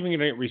 Is he even going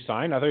to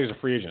re-sign? I thought he was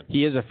a free agent.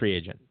 He is a free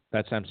agent.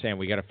 That's what I'm saying.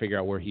 We got to figure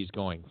out where he's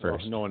going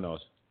first. No one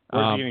knows.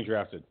 Where's he getting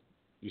drafted?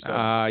 You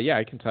said? Yeah,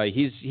 I can tell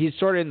you. He's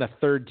sort of in the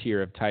 3rd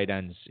tier of tight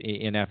ends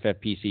in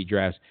FFPC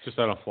drafts. Just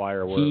on a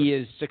flyer. He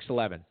is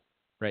 6'11"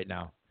 right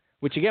now.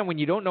 Which, again, when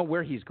you don't know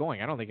where he's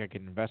going, I don't think I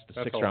can invest a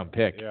 6th-round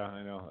pick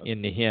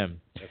into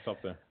him. That's up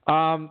there.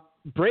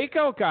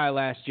 Breakout guy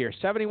last year,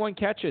 71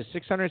 catches,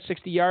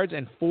 660 yards,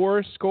 and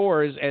 4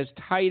 scores as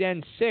tight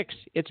end 6.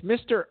 It's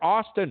Mr.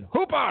 Austin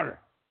Hooper.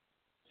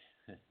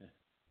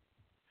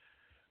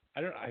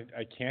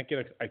 I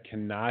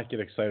cannot get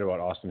excited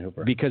about Austin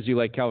Hooper. Because you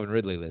like Calvin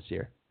Ridley this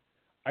year.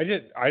 I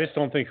just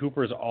don't think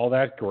Hooper's all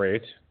that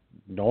great.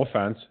 No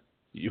offense.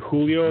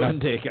 Julio. None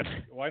taken.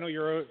 Well, I know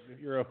you're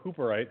a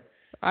Hooperite.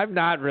 I'm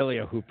not really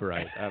a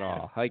Hooperite at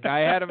all. Like, I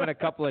had him in a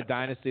couple of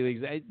dynasty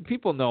leagues.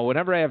 People know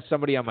whenever I have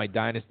somebody on my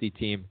dynasty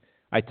team,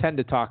 I tend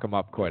to talk him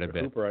up quite a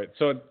bit. Hooperite.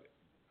 So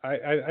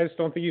I just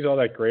don't think he's all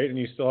that great, and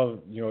you still have,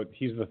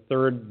 he's the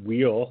 3rd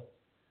wheel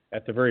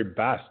at the very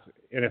best.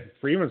 And if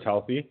Freeman's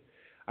healthy,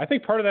 I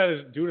think part of that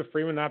is due to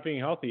Freeman not being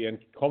healthy, and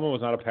Coleman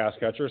was not a pass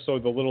catcher, so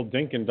the little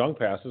dink and dunk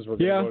passes were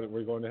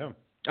going to him.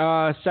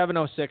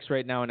 706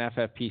 right now in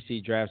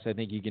FFPC drafts. I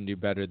think you can do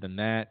better than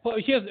that. Well,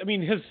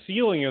 his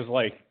ceiling is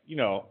like,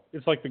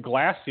 it's like the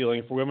glass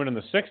ceiling for women in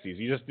the 60s.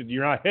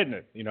 You're not hitting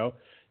it,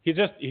 He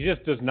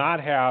just does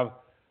not have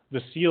the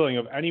ceiling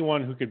of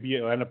anyone who could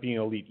end up being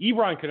elite.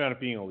 Ebron could end up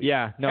being elite.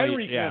 Yeah, no,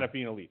 Henry can end up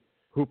being elite.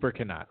 Hooper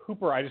cannot.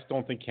 Hooper, I just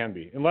don't think can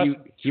be, unless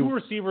two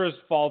receivers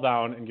fall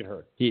down and get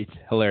hurt. He's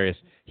hilarious.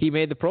 He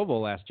made the Pro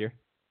Bowl last year.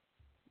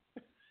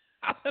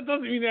 That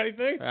doesn't mean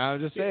anything.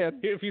 I'm just saying.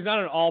 If he's not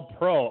an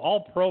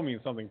all-pro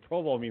means something.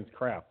 Pro Bowl means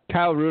crap.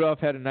 Kyle Rudolph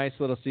had a nice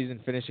little season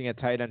finishing at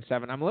tight end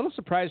 7. I'm a little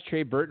surprised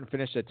Trey Burton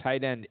finished at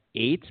tight end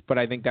 8, but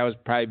I think that was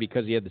probably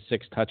because he had the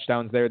 6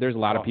 touchdowns there. There's a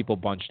lot of people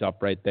bunched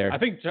up right there. I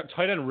think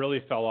tight end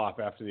really fell off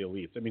after the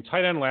elites. I mean,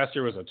 tight end last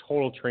year was a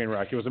total train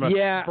wreck. It was a mess.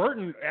 Yeah.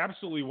 Burton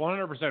absolutely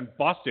 100%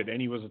 busted,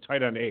 and he was a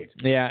tight end 8.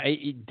 Yeah,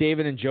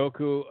 David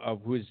Njoku,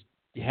 who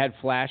had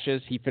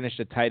flashes, he finished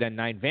at tight end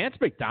 9. Vance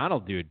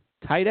McDonald, dude,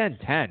 tight end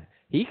 10.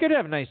 He could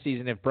have a nice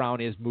season if Brown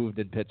is moved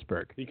in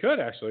Pittsburgh. He could,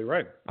 actually,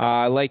 right.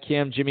 I like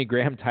him. Jimmy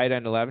Graham, tight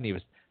end 11. He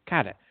was,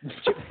 tight end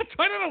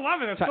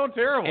 11, that's so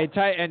terrible. And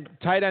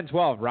tight end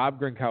 12,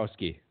 Rob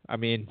Gronkowski. I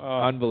mean,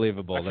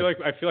 unbelievable.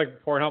 I feel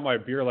like pouring out my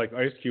beer like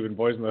Ice Cube in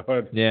Boys in the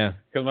Hood. Yeah.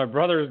 Because my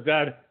brother is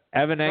dead.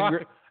 Evan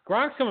Engram.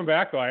 Gronk's coming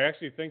back, though. I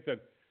actually think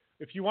that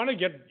if you want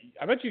to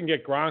I bet you can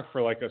get Gronk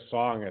for like a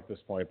song at this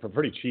point for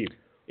pretty cheap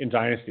in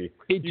Dynasty.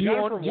 Hey, do you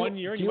own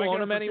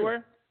him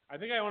anywhere? I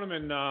think I own him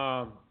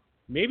in...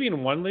 maybe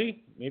in one league,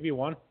 maybe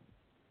one.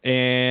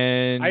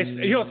 And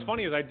what's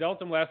funny is I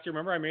dealt him last year.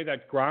 Remember I made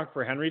that Gronk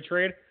for Henry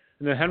trade,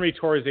 and then Henry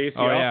tore his ACL.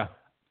 Oh yeah,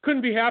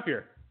 couldn't be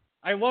happier.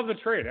 I love the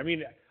trade. I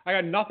mean, I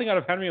got nothing out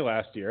of Henry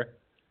last year,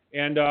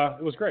 and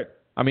it was great.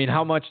 I mean,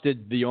 how much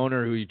did the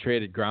owner who you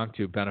traded Gronk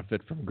to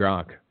benefit from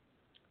Gronk?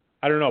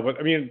 I don't know, but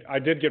I mean, I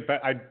did get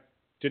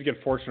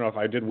fortunate enough.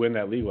 I did win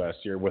that league last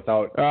year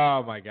without.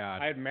 Oh my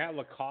God! I had Matt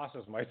Lacoste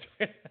as my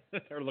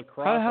or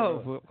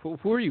Lacrosse.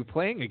 Who are you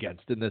playing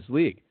against in this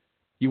league?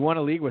 You won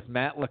a league with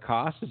Matt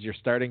Lacoste as your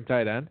starting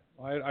tight end?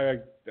 I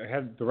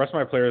had the rest of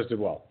my players did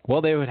well. Well,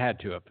 they would have had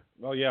to have.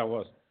 Well, yeah, it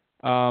was.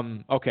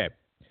 Okay.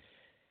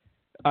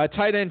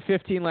 Tight end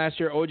 15 last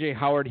year, O.J.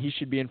 Howard. He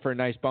should be in for a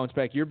nice bounce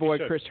back. Your boy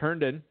Chris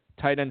Herndon,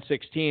 tight end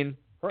 16.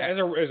 As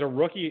a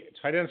rookie,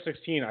 tight end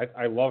 16,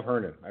 I love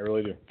Herndon. I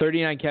really do.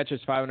 39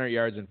 catches, 500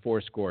 yards, and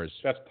 4 scores.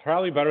 That's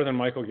probably better than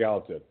Michael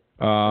Gallup did.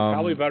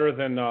 Probably better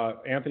than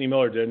Anthony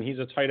Miller did, and he's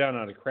a tight end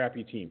on a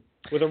crappy team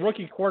with a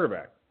rookie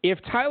quarterback. If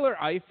Tyler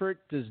Eifert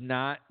does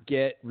not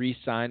get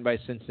re-signed by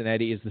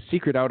Cincinnati, is the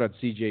secret out on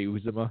C.J.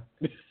 Uzomah?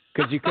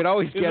 Because you could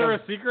always get him. Is there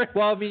a secret?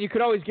 Well, I mean, you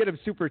could always get him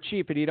super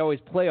cheap, and he'd always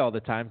play all the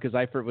time because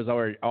Eifert was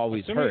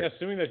always hurt.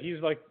 Assuming that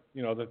he's like,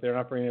 that they're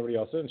not bringing anybody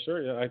else in.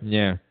 Sure,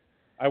 yeah.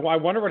 I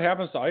wonder what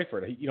happens to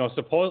Eifert.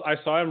 Suppose I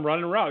saw him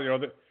running around.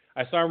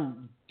 I saw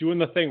him doing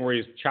the thing where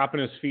he's chopping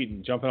his feet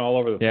and jumping all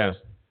over the place.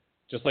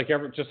 Just like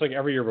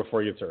every year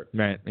before he gets hurt.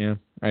 Right. Yeah.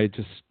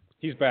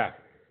 He's back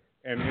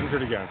and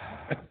injured again.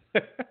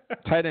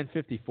 Tight end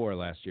 54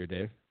 last year,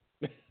 Dave.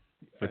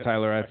 For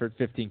Tyler Eifert,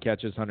 15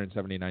 catches,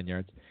 179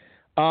 yards.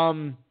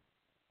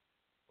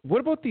 What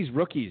about these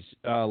rookies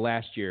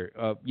last year?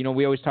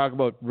 We always talk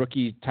about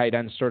rookie tight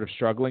ends sort of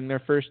struggling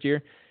their first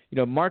year.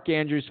 Mark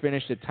Andrews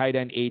finished at tight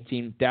end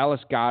 18.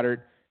 Dallas Goedert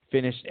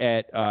finished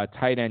at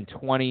tight end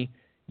 20.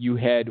 You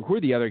had, who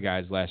are the other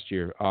guys last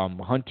year?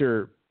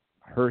 Hunter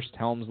Hurst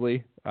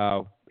Helmsley,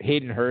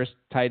 Hayden Hurst,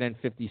 tight end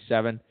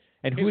 57.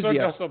 And who's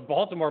so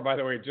Baltimore, by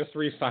the way, just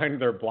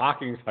re-signed their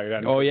blocking tight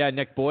end. Oh, yeah,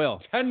 Nick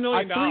Boyle. $10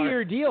 million. A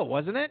 3-year deal,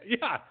 wasn't it?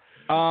 Yeah.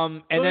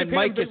 And then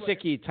Mike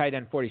Gesicki, tight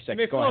end 46. And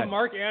they still have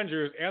Mark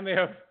Andrews, and they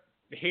have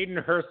Hayden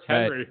Hurst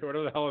Henry,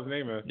 whatever the hell his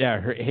name is.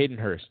 Yeah, Hayden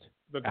Hurst.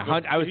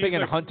 I was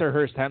thinking Hunter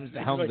Hurst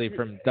Helmsley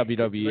from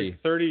WWE.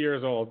 Like 30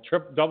 years old,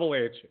 double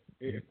H.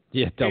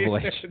 Yeah, double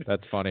H.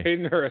 That's funny.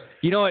 Hayden Hurst.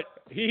 You know what?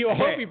 I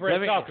hope he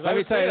breaks out because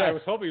I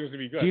was hoping he was going to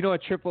be good. Do you know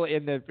what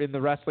in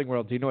the wrestling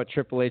world? Do you know what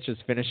Triple H's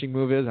finishing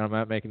move is? I'm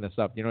not making this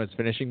up. Do you know what his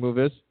finishing move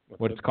is?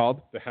 What it's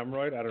called? The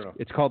hemorrhoid? I don't know.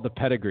 It's called the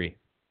pedigree.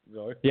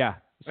 Really? Yeah.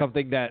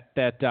 Something that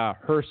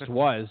Hurst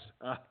was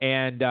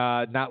and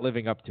not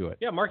living up to it.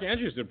 Yeah, Mark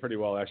Andrews did pretty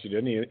well, actually,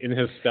 didn't he, in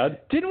his stud?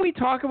 Didn't we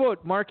talk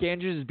about Mark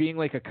Andrews as being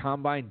like a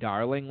combine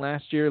darling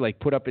last year? Like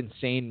put up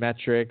insane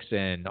metrics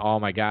and, oh,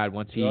 my God,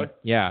 once he... Really?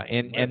 Yeah,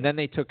 and then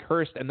they took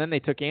Hurst and then they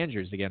took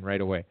Andrews again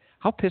right away.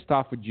 How pissed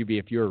off would you be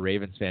if you were a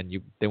Ravens fan?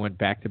 They went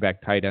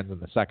back-to-back tight ends in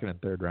the second and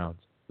third rounds.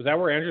 Was that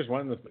where Andrews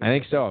went? I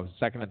think so,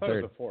 second and third. I thought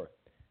it was the fourth.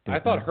 I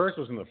thought Hurst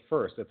was in the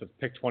first at the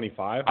pick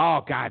 25.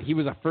 Oh, God, he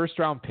was a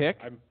first-round pick?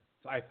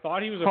 I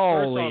thought he was a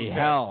first-round pick. Holy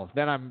hell.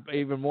 Then I'm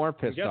even more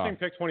pissed off. I'm guessing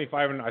pick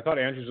 25, and I thought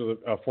Andrews was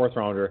a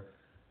fourth-rounder.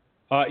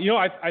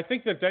 I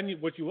think that then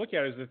what you look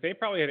at is that they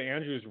probably had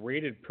Andrews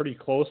rated pretty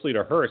closely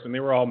to Hurst, and they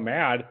were all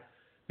mad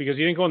because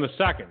he didn't go in the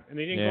second, and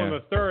they didn't go in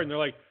the third, and they're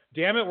like,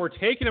 damn it, we're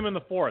taking him in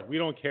the fourth. We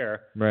don't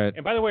care. Right.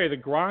 And by the way, the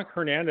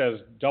Gronk-Hernandez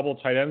double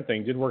tight end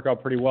thing did work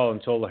out pretty well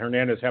until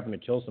Hernandez happened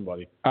to kill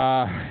somebody.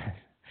 Oh,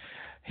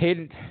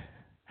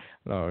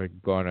 we're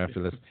going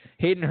after this.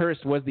 Hayden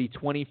Hurst was the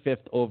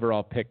 25th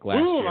overall pick last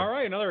year. All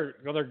right, another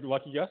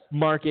lucky guess.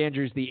 Mark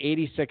Andrews, the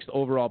 86th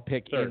overall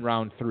pick in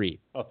round 3.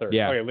 Oh, third.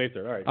 Yeah. Okay, late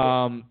third. All right.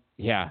 Cool.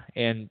 Yeah,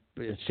 and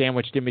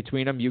sandwiched in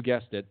between them, you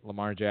guessed it,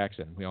 Lamar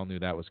Jackson. We all knew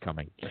that was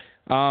coming.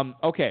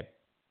 Okay.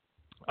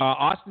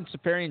 Austin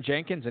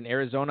Safarian-Jenkins in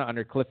Arizona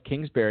under Cliff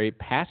Kingsbury,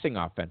 passing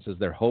offense. Is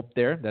there hope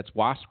there? That's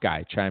Wasp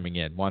Guy chiming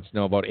in. Wants to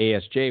know about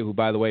ASJ, who,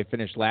 by the way,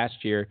 finished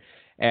last year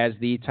as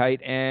the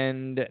tight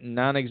end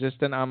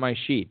non-existent on my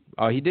sheet.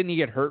 Didn't he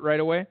get hurt right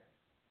away?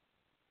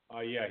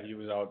 Yeah, he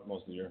was out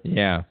most of the year.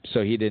 Yeah,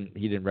 so he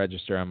didn't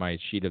register on my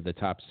sheet of the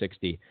top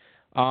 60.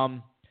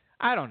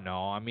 I don't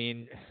know. I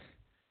mean,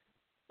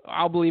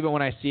 I'll believe it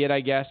when I see it, I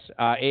guess.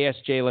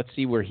 ASJ, let's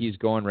see where he's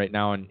going right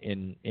now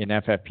in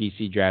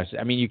FFPC drafts.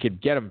 I mean, you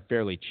could get him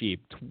fairly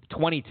cheap,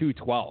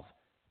 22-12.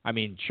 I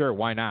mean, sure,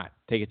 why not?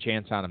 Take a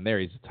chance on him there.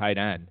 He's a tight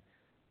end.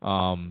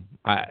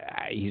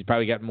 He's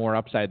probably got more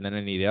upside than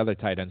any of the other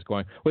tight ends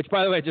going. Which,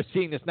 by the way, just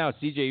seeing this now,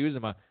 C.J.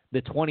 Uzomah,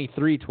 the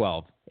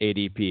 23-12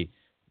 ADP.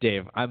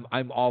 Dave,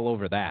 I'm all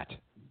over that.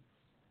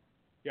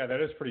 Yeah, that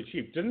is pretty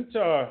cheap.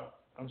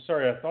 I'm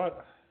sorry, I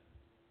thought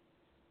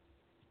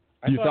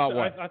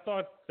what? I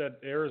thought that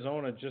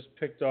Arizona just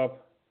picked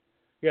up.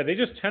 Yeah, they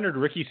just tendered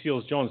Ricky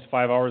Seals-Jones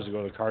 5 hours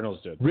ago. The Cardinals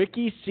did.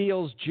 Ricky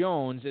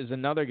Seals-Jones is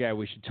another guy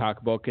we should talk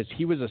about because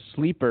he was a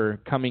sleeper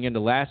coming into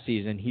last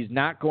season. He's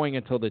not going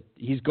in drafts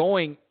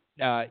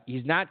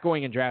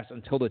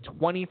until the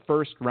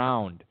 21st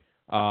round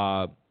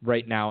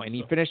right now, and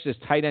he finished as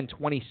tight end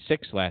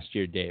 26 last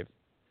year, Dave.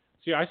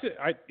 See,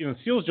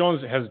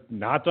 Seals-Jones has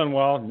not done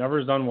well, never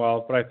has done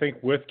well, but I think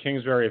with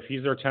Kingsbury, if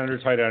he's their tender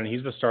tight end and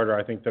he's the starter,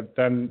 I think that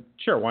then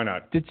sure, why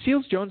not? Did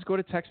Seals-Jones go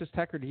to Texas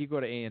Tech or did he go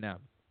to A&M?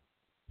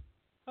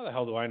 How the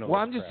hell do I know? Well,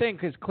 I'm just saying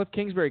because Cliff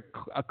Kingsbury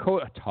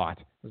taught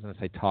at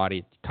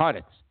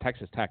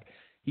Texas Tech.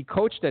 He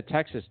coached at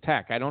Texas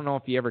Tech. I don't know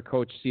if he ever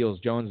coached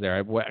Seals-Jones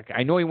there.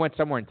 I know he went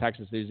somewhere in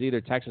Texas. It was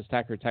either Texas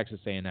Tech or Texas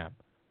A&M.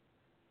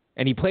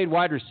 And he played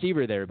wide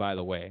receiver there, by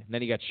the way. And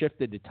then he got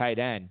shifted to tight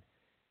end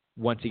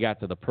once he got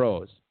to the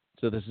pros.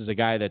 So this is a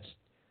guy that's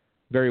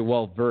very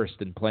well versed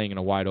in playing in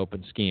a wide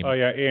open scheme. Oh,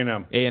 yeah,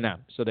 A&M. A&M.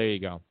 So there you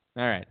go.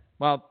 All right.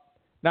 Well,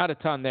 not a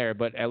ton there,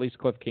 but at least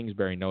Cliff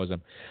Kingsbury knows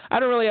him. I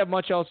don't really have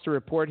much else to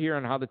report here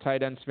on how the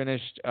tight ends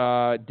finished.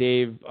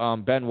 Dave,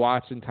 Ben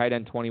Watson, tight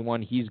end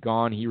 21, he's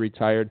gone. He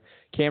retired.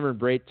 Cameron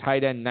Brate,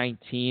 tight end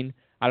 19.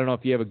 I don't know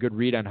if you have a good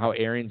read on how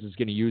Arians is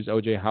going to use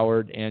O.J.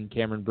 Howard and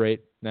Cameron Brate.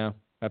 No,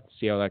 have to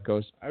see how that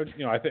goes. I think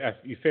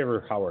you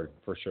favor Howard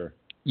for sure.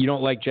 You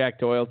don't like Jack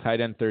Doyle, tight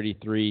end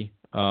 33.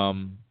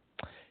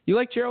 You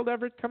like Gerald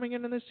Everett coming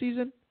in this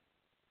season?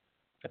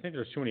 I think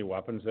there's too many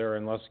weapons there,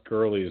 unless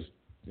Gurley's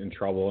in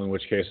trouble, in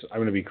which case I'm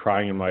going to be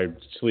crying in my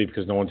sleep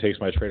because no one takes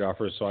my trade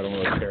offers, so I don't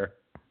really care.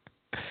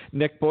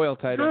 Nick Boyle,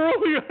 tight end.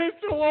 Gurley, I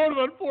still own him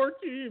on 4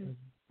 teams.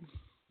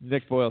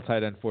 Nick Boyle,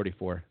 tight end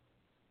 44.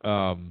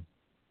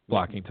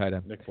 Blocking tight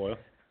end. Nick Boyle?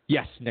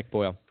 Yes, Nick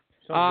Boyle.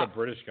 Sounds like a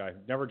British guy.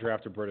 Never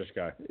draft a British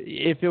guy.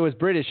 If it was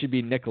British, it'd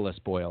be Nicholas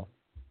Boyle.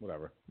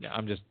 Whatever. Yeah,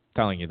 I'm just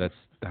telling you that's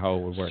how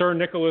it would work. Sir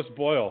Nicholas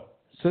Boyle.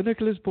 Sir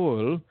Nicholas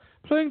Boyle,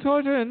 playing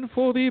tight end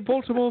for the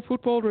Baltimore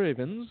Football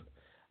Ravens.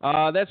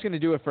 That's going to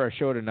do it for our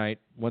show tonight.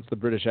 Once the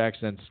British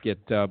accents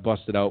get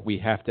busted out, we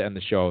have to end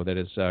the show. That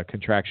is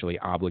contractually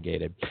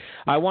obligated.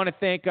 I want to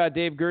thank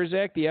Dave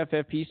Gerzak, the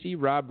FFPC,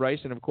 Rob Rice,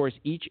 and, of course,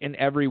 each and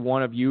every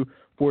one of you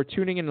for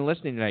tuning in and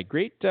listening tonight.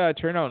 Great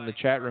turnout in the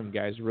chat room,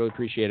 guys. Really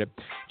appreciate it.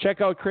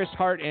 Check out Chris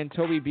Hart and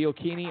Toby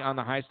Bielkini on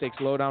the High Stakes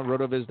Lowdown,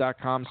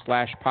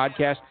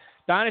 rotoviz.com/podcast.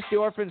 Dynasty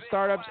Orphan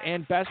Startups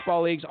and Best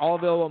Ball Leagues, all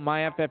available at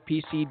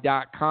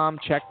myffpc.com.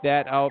 Check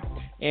that out.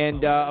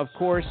 And, of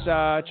course,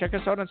 check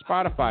us out on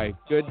Spotify.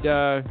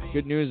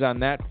 Good news on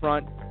that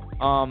front.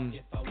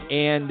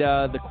 And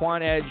the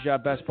Quan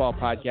Edge Best Ball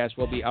podcast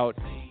will be out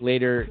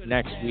later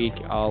next week.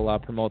 I'll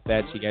promote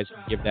that so you guys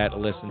can give that a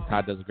listen.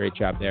 Todd does a great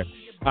job there.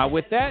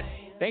 With that,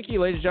 thank you,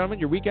 ladies and gentlemen.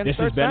 Your weekend starts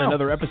now. This has been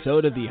another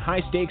episode of the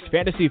High Stakes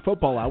Fantasy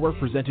Football Hour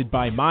presented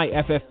by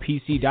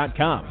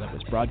myffpc.com. That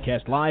was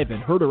broadcast live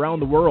and heard around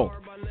the world.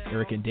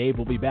 Eric and Dave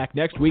will be back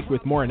next week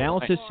with more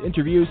analysis,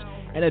 interviews,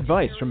 and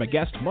advice from a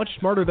guest much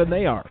smarter than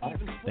they are.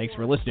 Thanks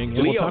for listening,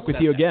 and we'll talk with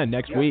you again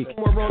next week.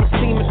 We're on the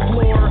cement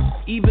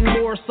floor, even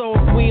more so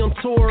if we on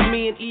tour.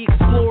 Me and E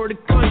explore the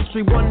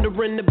country,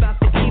 wondering about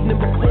the evening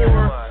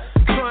before.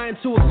 Trying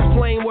to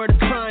explain where the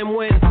time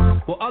went,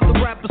 while other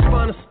rappers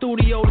find a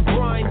studio to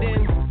grind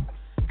in.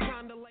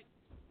 Kinda like...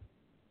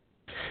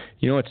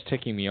 You know what's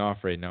ticking me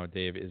off right now,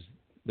 Dave, is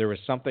there was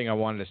something I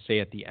wanted to say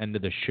at the end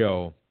of the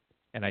show,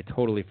 and I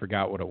totally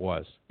forgot what it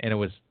was. And it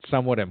was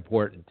somewhat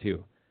important,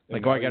 too.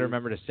 Like, I got to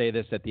remember to say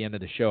this at the end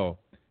of the show,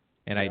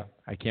 and I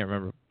can't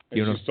remember.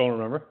 You don't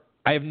remember?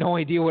 I have no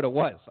idea what it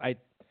was.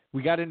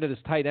 We got into this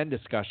tight end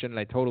discussion, and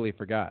I totally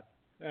forgot.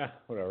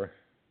 Whatever.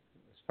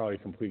 It's probably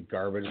complete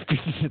garbage.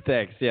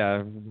 Thanks,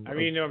 yeah. I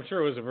mean, I'm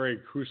sure it was a very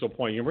crucial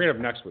point. You can bring it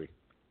up next week.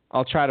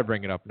 I'll try to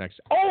bring it up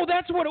next. Oh,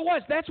 that's what it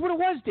was. That's what it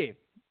was, Dave.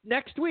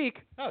 Next week.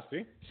 Oh,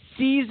 see?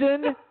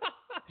 Season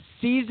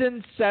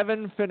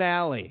 7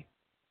 finale.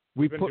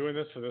 We've been doing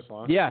this for this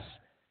long? Yes.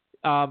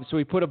 So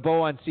we put a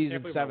bow on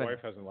season 7. My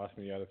wife hasn't left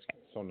me yet. It's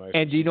so nice.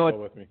 And do you know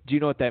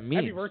what that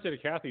means? Happy birthday to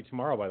Kathy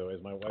tomorrow, by the way,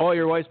 is my wife. Oh,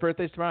 your wife's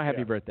birthday's tomorrow?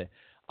 Happy birthday.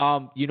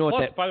 You know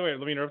what that... By the way,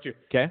 let me interrupt you.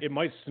 Okay. It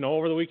might snow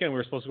over the weekend. We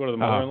were supposed to go to the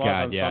mother-in-law's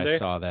on Sunday. I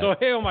saw that. So,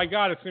 hey, oh my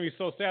God, it's going to be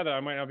so sad that I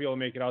might not be able to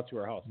make it out to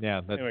her house.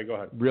 Yeah. Anyway, go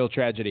ahead. Real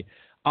tragedy.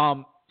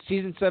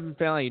 Season 7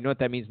 finale, you know what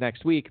that means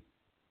next week?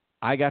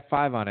 I got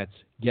 5 on it.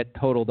 Get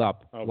totaled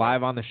up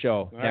live on the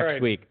show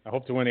next week. I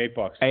hope to win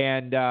 $8.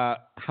 And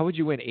how would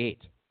you win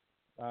 8?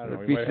 I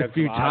don't know. Be a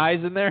few ties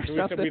in there or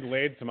something? We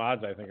laid some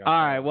odds, I think. All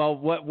right. Well,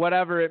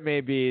 whatever it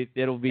may be,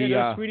 it'll be...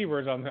 Hey, Tweety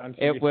Birds on TV.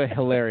 It was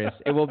hilarious.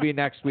 It will be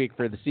next week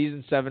for the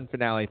Season 7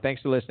 finale.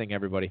 Thanks for listening,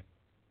 everybody.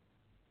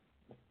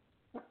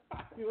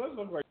 He does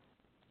look like...